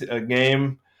like a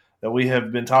game that we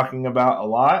have been talking about a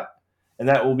lot, and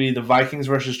that will be the Vikings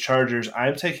versus Chargers.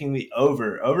 I'm taking the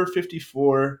over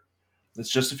 54. It's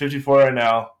just a 54 right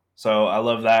now, so I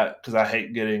love that because I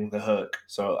hate getting the hook.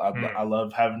 So I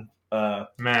love having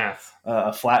math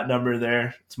a flat number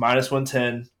there. It's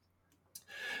 -110.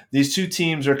 These two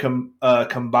teams are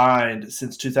combined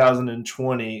since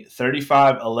 2020,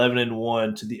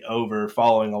 35-11-1 to the over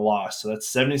following a loss. So that's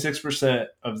 76%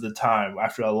 of the time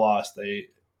after a loss they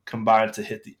combined to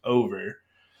hit the over.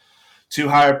 Two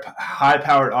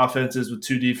high-powered offenses with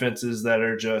two defenses that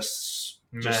are just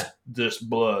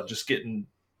getting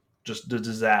a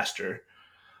disaster.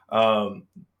 And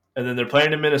then they're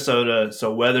playing in Minnesota,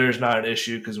 so weather is not an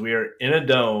issue because we are in a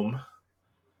dome.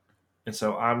 And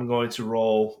so I'm going to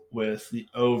roll with the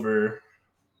over.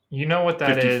 You know what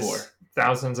that 54. is?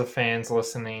 Thousands of fans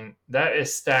listening. That is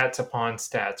stats upon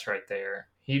stats right there.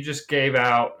 He just gave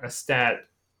out a stat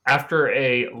after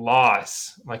a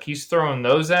loss. Like, he's throwing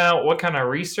those out. What kind of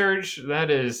research?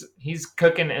 That is, he's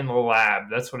cooking in the lab.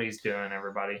 That's what he's doing,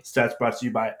 everybody. Stats brought to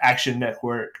you by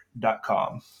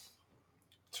actionnetwork.com.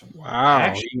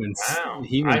 Wow.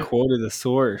 He even quoted the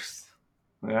source.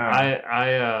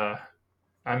 Yeah.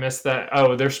 I missed that.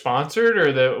 Oh, they're sponsored,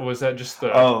 or was that just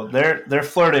the? Oh, they're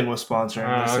flirting with sponsoring.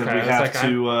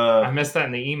 I missed that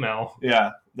in the email.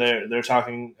 Yeah, they're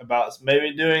talking about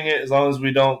maybe doing it as long as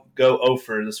we don't go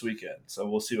over this weekend. So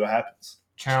we'll see what happens.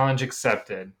 Challenge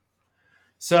accepted.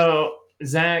 So,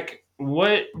 Zach,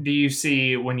 what do you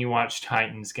see when you watch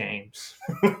Titans games?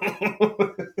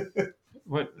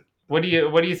 What do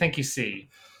you think you see?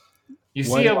 You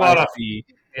see a lot of.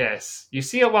 Yes, you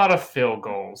see a lot of field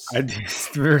goals.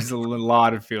 There's a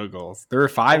lot of field goals. There were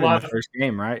 5 in the first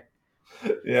game, right?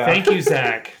 Yeah. Thank you,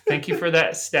 Zach. Thank you for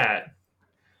that stat.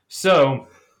 So,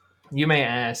 you may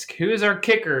ask, who is our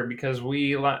kicker? Because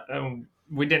we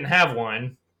didn't have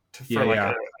one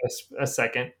for a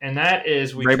second, and that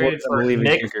is we traded for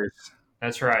Nick.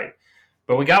 That's right,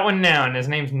 but we got one now, and his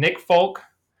name's Nick Folk.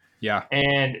 Yeah,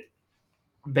 and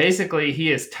basically,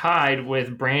 he is tied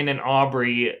with Brandon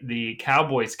Aubrey, the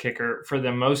Cowboys kicker, for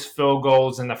the most field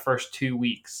goals in the first 2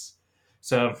 weeks.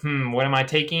 So, what am I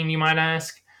taking, you might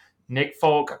ask? Nick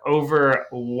Folk over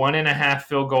 1.5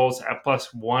 field goals at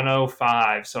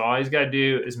 +105. So all he's got to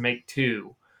do is make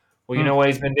 2. Well, you know what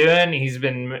he's been doing? He's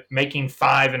been making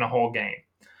 5 in a whole game.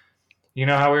 You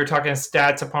know how we were talking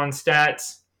stats upon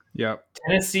stats? Yep.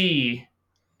 Tennessee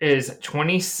is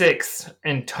 26th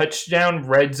in touchdown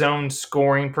red zone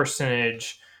scoring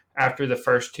percentage after the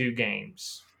first 2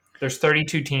 games. There's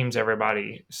 32 teams,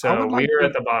 everybody. So we're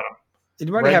at the bottom.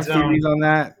 Anybody have theories on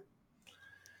that?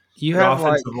 You Your have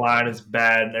offensive line is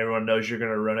bad, and everyone knows you're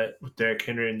going to run it with Derrick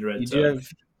Henry in the red zone.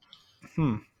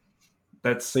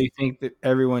 So you think that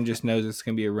everyone just knows it's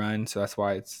going to be a run, so that's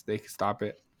why they can stop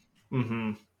it?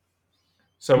 Mm-hmm.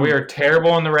 So we are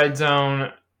terrible in the red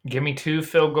zone. Give me 2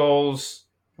 field goals.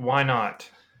 Why not?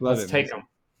 Let's take them.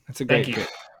 That's a great pick.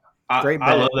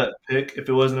 I love that pick. If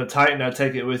it wasn't a Titan, I'd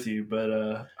take it with you. But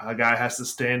a guy has to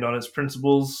stand on his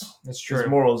principles, that's true, his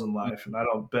morals in life, and I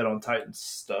don't bet on Titans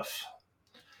stuff.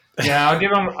 Yeah, I'll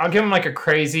give him like a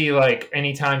crazy like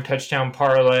anytime touchdown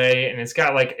parlay, and it's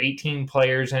got like 18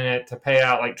 players in it to pay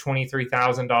out like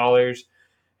 $23,000.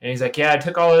 And he's like, yeah, I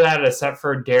took all of that except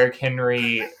for Derrick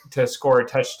Henry to score a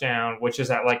touchdown, which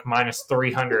is at like minus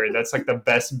 300. That's like the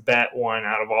best bet one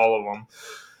out of all of them.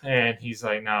 And he's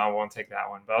like, no, I won't take that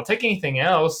one, but I'll take anything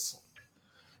else.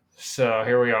 So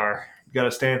here we are. You got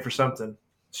to stand for something.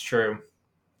 It's true.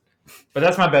 But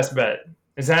that's my best bet.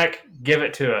 Zach, give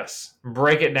it to us.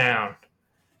 Break it down.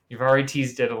 You've already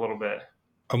teased it a little bit.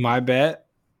 Oh, my bet?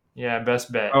 Yeah,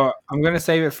 best bet. Oh, I'm going to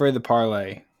save it for the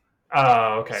parlay.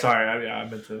 Oh, okay. Sorry, I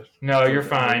meant to. No, you're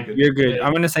fine. You're good.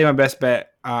 I'm going to say my best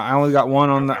bet. I only got one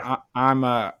on the.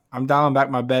 I'm dialing back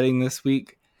my betting this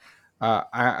week.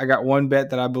 I got one bet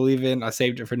that I believe in. I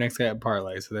saved it for next guy at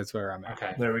parlay, so that's where I'm at.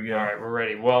 Okay, there we go. All right, we're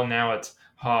ready. Well, now it's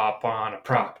hop on a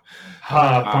prop,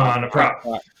 hop on a prop,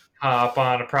 hop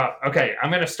on a prop. Okay, I'm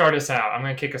going to start us out. I'm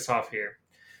going to kick us off here.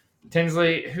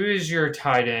 Tinsley, who is your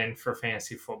tight end for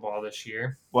fantasy football this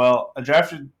year? Well, I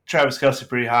drafted Travis Kelce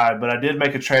pretty high, but I did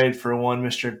make a trade for one,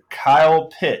 Mr. Kyle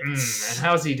Pitts. And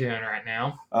how's he doing right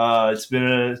now? It's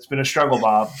been a struggle,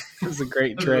 Bob. It's a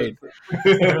great trade.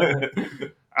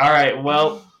 All right,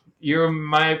 well, you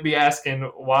might be asking,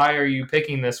 why are you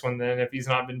picking this one then if he's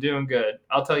not been doing good?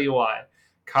 I'll tell you why.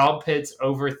 Kyle Pitts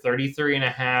over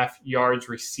 33.5 yards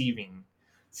receiving.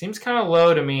 Seems kind of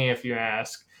low to me if you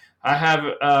ask. I have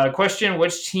a question.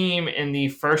 Which team in the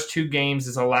first 2 games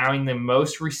is allowing the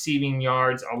most receiving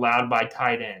yards allowed by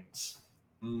tight ends?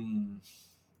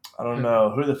 I don't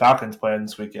know. Who are the Falcons playing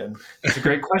this weekend? It's a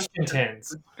great question,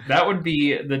 Tins. That would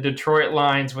be the Detroit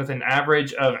Lions with an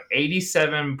average of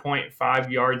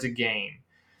 87.5 yards a game.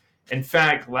 In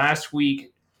fact, last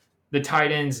week, the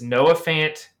tight ends Noah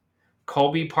Fant,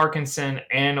 Colby Parkinson,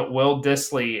 and Will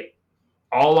Dissly,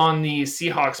 all on the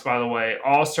Seahawks, by the way,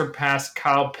 all surpassed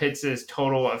Kyle Pitts'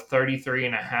 total of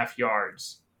 33.5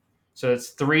 yards. So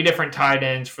it's 3 different tight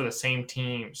ends for the same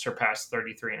team surpassed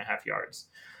 33.5 yards.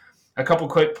 A couple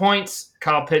quick points.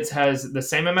 Kyle Pitts has the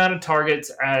same amount of targets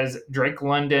as Drake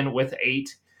London with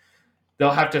 8.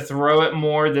 They'll have to throw it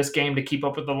more this game to keep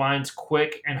up with the Lions'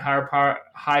 quick and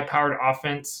high-powered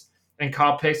offense. And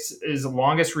Kyle Pitts'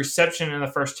 longest reception in the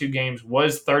first 2 games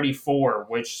was 34,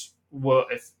 which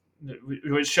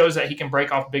shows that he can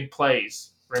break off big plays.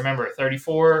 Remember,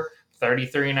 34,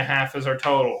 33.5 is our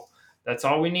total. That's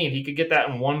all we need. He could get that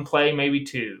in 1 play, maybe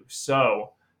 2.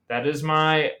 So that is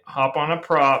my hop on a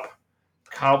prop.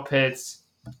 Kyle Pitts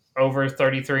over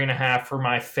 33.5 for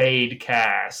my fade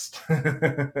cast. I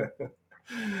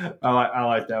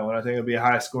like that one. I think it'll be a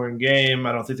high-scoring game.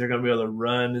 I don't think they're going to be able to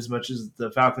run as much as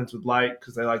the Falcons would like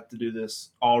because they like to do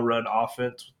this all-run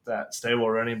offense with that stable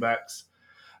running backs.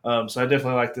 So I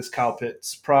definitely like this Kyle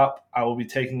Pitts prop. I will be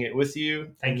taking it with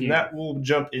you. Thank you. And that will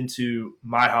jump into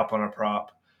my hop on a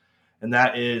prop, and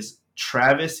that is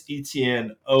Travis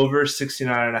Etienne over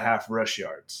 69.5 rush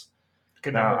yards.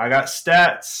 Good now, number. I got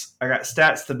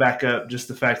stats to back up just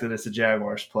the fact that it's a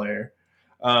Jaguars player.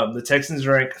 The Texans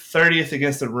rank 30th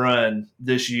against the run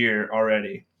this year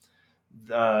already.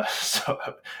 So,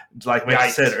 like Mason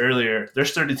said earlier,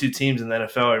 there's 32 teams in the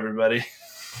NFL, everybody.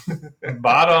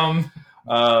 Bottom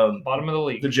of the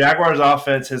league. The Jaguars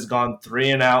offense has gone 3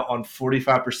 and out on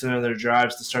 45% of their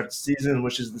drives to start the season,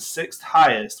 which is the 6th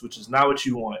highest, which is not what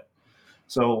you want.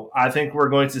 So I think we're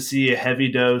going to see a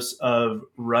heavy dose of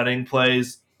running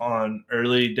plays on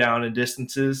early down and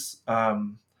distances.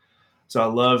 So I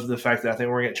love the fact that I think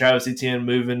we're going to get Travis Etienne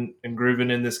moving and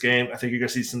grooving in this game. I think you're going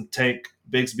to see some Tank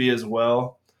Bigsby as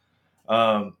well.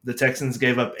 The Texans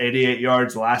gave up 88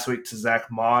 yards last week to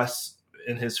Zach Moss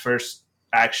in his first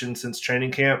action since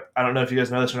training camp. I don't know if you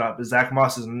guys know this or not, but Zach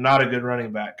Moss is not a good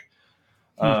running back.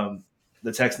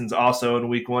 The Texans also in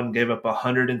week 1 gave up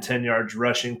 110 yards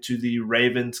rushing to the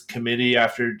Ravens committee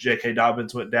after J.K.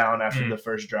 Dobbins went down after the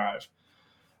first drive.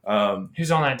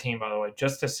 Who's on that team, by the way?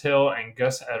 Justice Hill and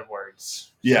Gus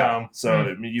Edwards. Yeah. So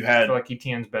I mean, you had – I feel like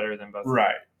Etienne's better than both.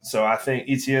 Right. So I think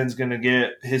ETN's going to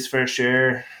get his fair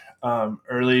share.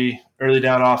 Early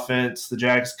down offense. The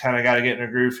Jags kind of got to get in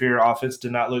a groove here. Offense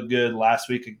did not look good last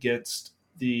week against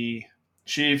the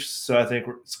Chiefs, so I think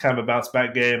it's kind of a bounce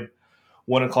back game.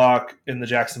 1 o'clock in the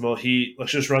Jacksonville heat.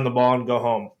 Let's just run the ball and go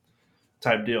home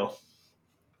type deal.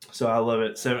 So I love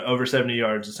it. Over 70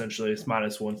 yards, essentially. It's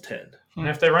minus 110. And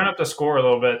if they run up the score a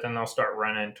little bit, then they'll start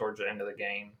running towards the end of the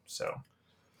game. So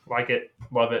like it,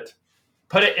 love it.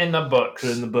 Put it in the books.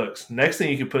 Put it in the books. Next thing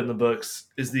you can put in the books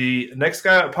is the Next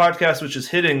Guy Up podcast, which is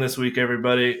hitting this week,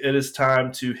 everybody. It is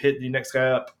time to hit the Next Guy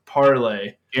Up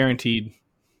parlay. Guaranteed.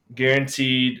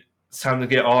 It's time to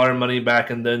get all our money back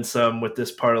and then some with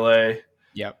this parlay.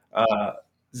 Yep.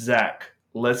 Zach,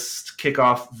 let's kick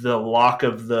off the lock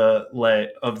of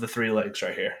the 3 legs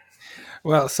right here.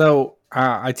 Well, so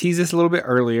I teased this a little bit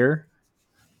earlier.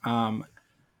 I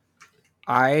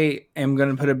am going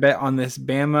to put a bet on this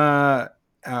Bama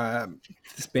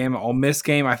Ole Miss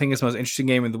game. I think it's the most interesting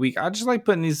game of the week. I just like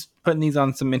putting these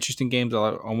on some interesting games I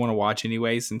want to watch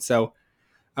anyways. And so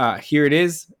here it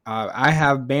is. I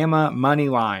have Bama money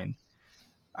line.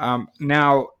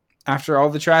 Now, after all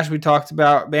the trash we talked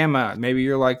about Bama, maybe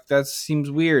you're like, that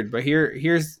seems weird. But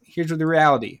here's what the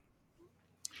reality.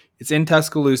 It's in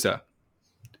Tuscaloosa.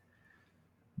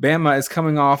 Bama is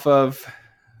coming off of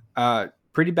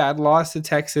pretty bad loss to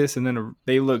Texas, and then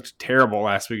they looked terrible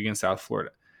last week against South Florida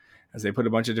as they put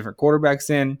a bunch of different quarterbacks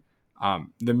in.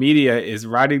 The media is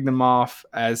writing them off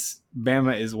as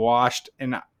Bama is washed.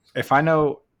 And if I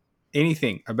know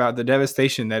anything about the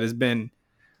devastation that has been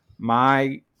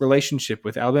my relationship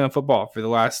with Alabama football for the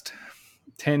last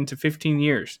 10 to 15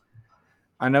 years,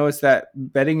 I know it's that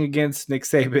betting against Nick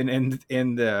Saban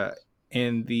and the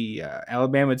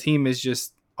Alabama team is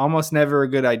just almost never a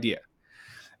good idea.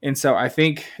 And so I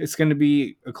think it's going to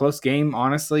be a close game,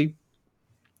 honestly.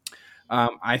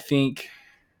 I think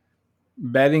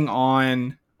betting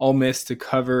on Ole Miss to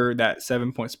cover that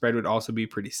 7-point spread would also be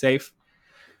pretty safe.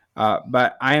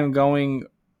 But I am going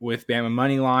with Bama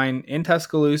money line in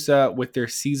Tuscaloosa with their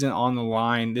season on the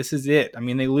line. This is it. I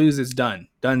mean, they lose, it's done.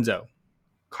 Dunzo.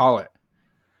 Call it.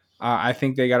 I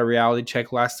think they got a reality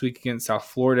check last week against South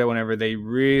Florida whenever they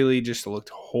really just looked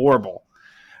horrible.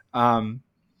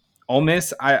 Ole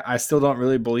Miss, I still don't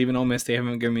really believe in Ole Miss. They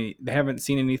haven't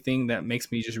seen anything that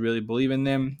makes me just really believe in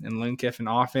them and Lane Kiffin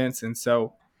offense. And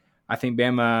so I think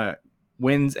Bama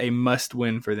wins a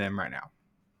must-win for them right now.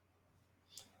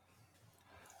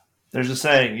 There's a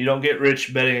saying, you don't get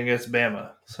rich betting against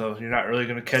Bama, so you're not really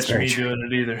going to catch me doing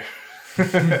it either.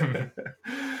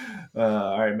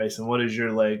 All right, Mason, what is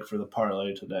your leg for the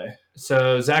parlay today?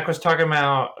 So Zach was talking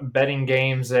about betting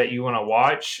games that you want to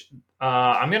watch.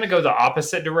 I'm going to go the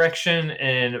opposite direction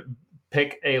and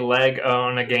pick a leg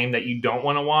on a game that you don't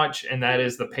want to watch, and that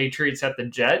is the Patriots at the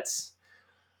Jets.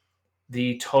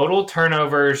 The total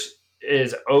turnovers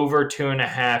is over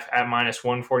 2.5 at minus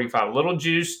 145. A little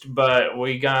juiced, but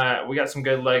we got some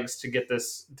good legs to get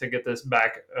this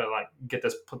back, get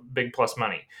this big plus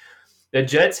money. The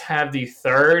Jets have the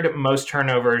third most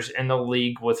turnovers in the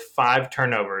league with 5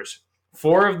 turnovers.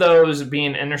 4 of those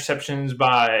being interceptions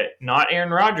by not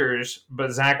Aaron Rodgers,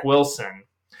 but Zach Wilson,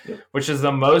 which is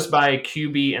the most by a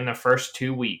QB in the first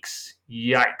 2 weeks.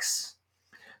 Yikes.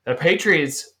 The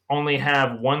Patriots only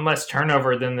have 1 less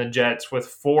turnover than the Jets with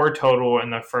 4 total in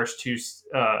the first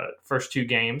two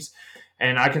games.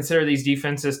 And I consider these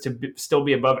defenses to still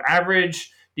be above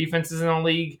average defenses in the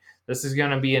league. This is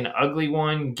going to be an ugly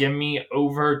one. Give me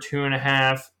over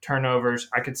 2.5 turnovers.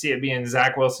 I could see it being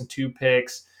Zach Wilson 2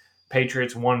 picks,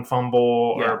 Patriots 1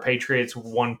 fumble, or Patriots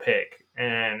 1 pick,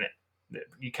 and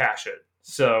you cash it.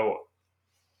 So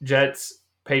Jets,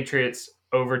 Patriots,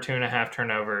 over 2.5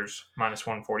 turnovers, minus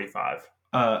 145.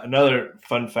 Another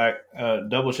fun fact,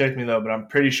 double check me though, but I'm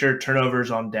pretty sure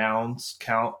turnovers on downs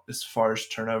count as far as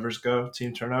turnovers go,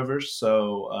 team turnovers.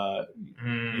 So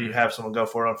you have someone go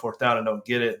for it on 4th down and don't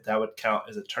get it, that would count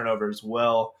as a turnover as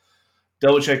well.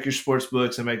 Double check your sports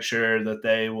books and make sure that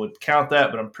they would count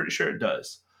that, but I'm pretty sure it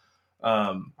does.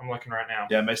 I'm looking right now.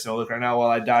 Yeah, Mason will look right now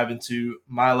while I dive into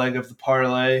my leg of the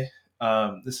parlay.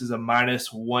 This is a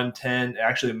minus 110. It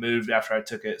actually moved after I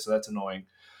took it, so that's annoying.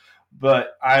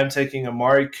 But I'm taking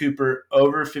Amari Cooper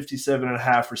over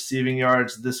 57.5 receiving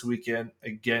yards this weekend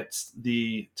against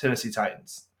the Tennessee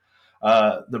Titans.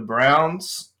 The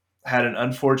Browns had an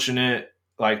unfortunate,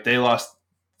 they lost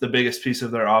the biggest piece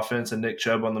of their offense and Nick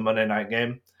Chubb on the Monday night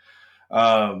game.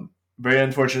 Very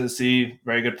unfortunate to see.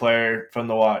 Very good player, fun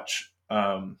to watch.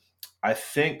 I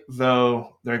think,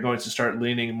 though, they're going to start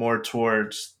leaning more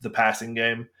towards the passing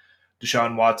game.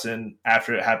 Deshaun Watson,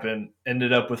 after it happened,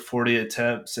 ended up with 40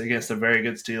 attempts against a very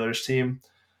good Steelers team.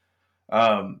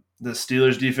 The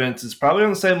Steelers defense is probably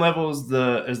on the same level as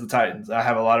the Titans. I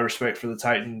have a lot of respect for the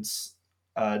Titans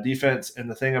defense, and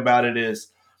the thing about it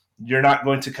is you're not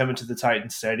going to come into the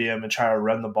Titans stadium and try to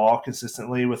run the ball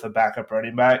consistently with a backup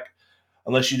running back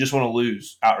unless you just want to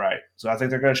lose outright. So I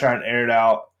think they're going to try and air it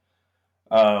out.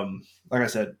 Like I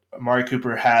said,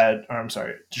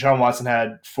 Deshaun Watson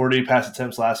had 40 pass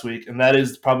attempts last week, and that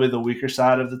is probably the weaker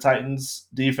side of the Titans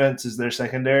defense is their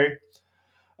secondary.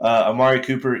 Amari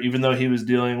Cooper, even though he was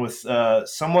dealing with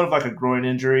somewhat of like a groin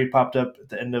injury, popped up at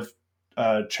the end of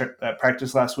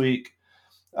practice last week,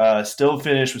 still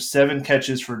finished with 7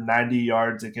 catches for 90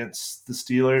 yards against the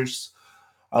Steelers.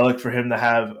 I look for him to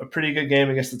have a pretty good game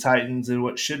against the Titans in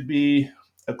what should be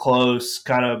a close,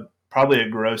 kind of probably a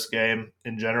gross game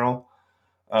in general.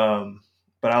 But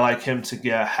I like him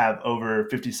to have over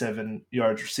 57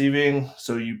 yards receiving.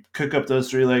 So you cook up those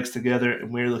 3 legs together,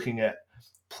 and we're looking at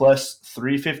plus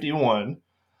 351.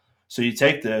 So you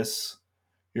take this,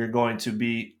 you're going to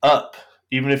be up.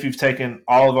 Even if you've taken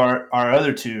all of our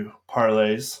other 2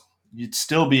 parlays, you'd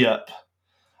still be up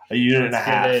a unit and a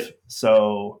half.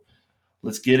 So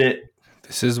let's get it.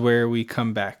 This is where we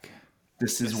come back.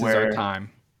 This is where our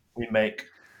time. We make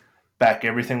back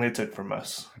everything they took from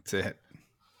us. That's it.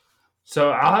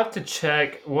 So I'll have to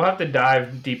check. We'll have to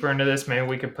dive deeper into this. Maybe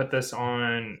we could put this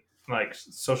on like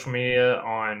social media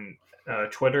on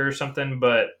Twitter or something.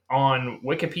 But on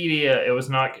Wikipedia, it was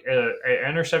not an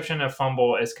interception. A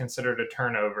fumble is considered a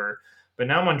turnover. But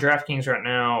now I'm on DraftKings right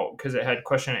now because it had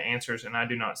question and answers, and I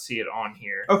do not see it on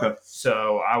here. Okay.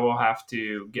 So I will have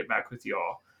to get back with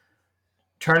y'all.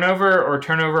 Turnover or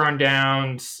turnover on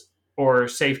downs or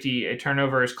safety, a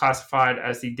turnover is classified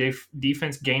as the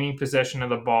defense gaining possession of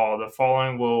the ball. The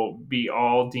following will be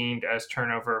all deemed as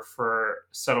turnover for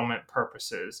settlement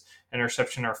purposes: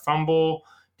 interception or fumble,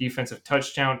 defensive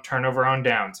touchdown, turnover on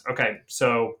downs. Okay,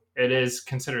 so it is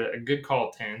considered a good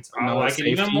call, Tens. I like it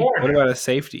even more. What about a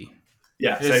safety?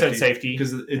 Yeah, it said safety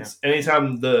because it's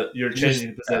anytime you're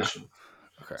changing possession.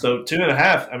 Okay. So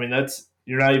 2.5. I mean,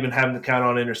 you're not even having to count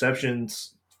on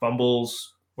interceptions,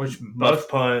 fumbles, which muff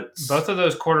punts. Both of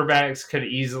those quarterbacks could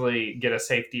easily get a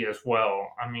safety as well.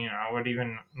 I mean, I would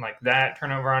even like that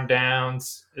turnover on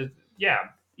downs.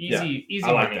 Easy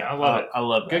money. I love it. I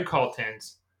love it. Good call,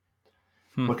 Tens.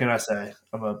 What can I say?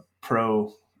 I'm a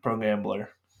pro gambler.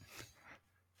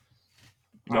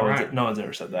 No one's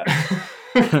ever said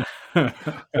that. They're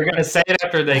going to say it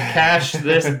after they cash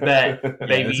this bet,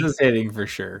 baby. Yeah, this is hitting for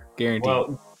sure. Guaranteed.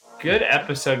 Well, good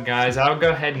episode, guys. I'll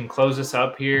go ahead and close this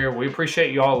up here. We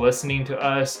appreciate you all listening to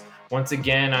us. Once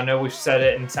again, I know we've said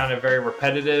it and sounded very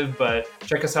repetitive, but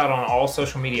check us out on all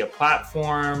social media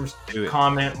platforms.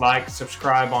 Comment, like,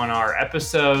 subscribe on our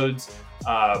episodes.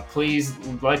 Please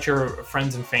let your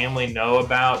friends and family know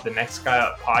about the Next Guy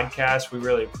Up podcast. We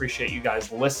really appreciate you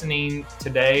guys listening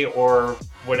today or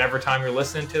whatever time you're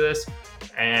listening to this.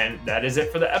 And that is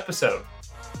it for the episode.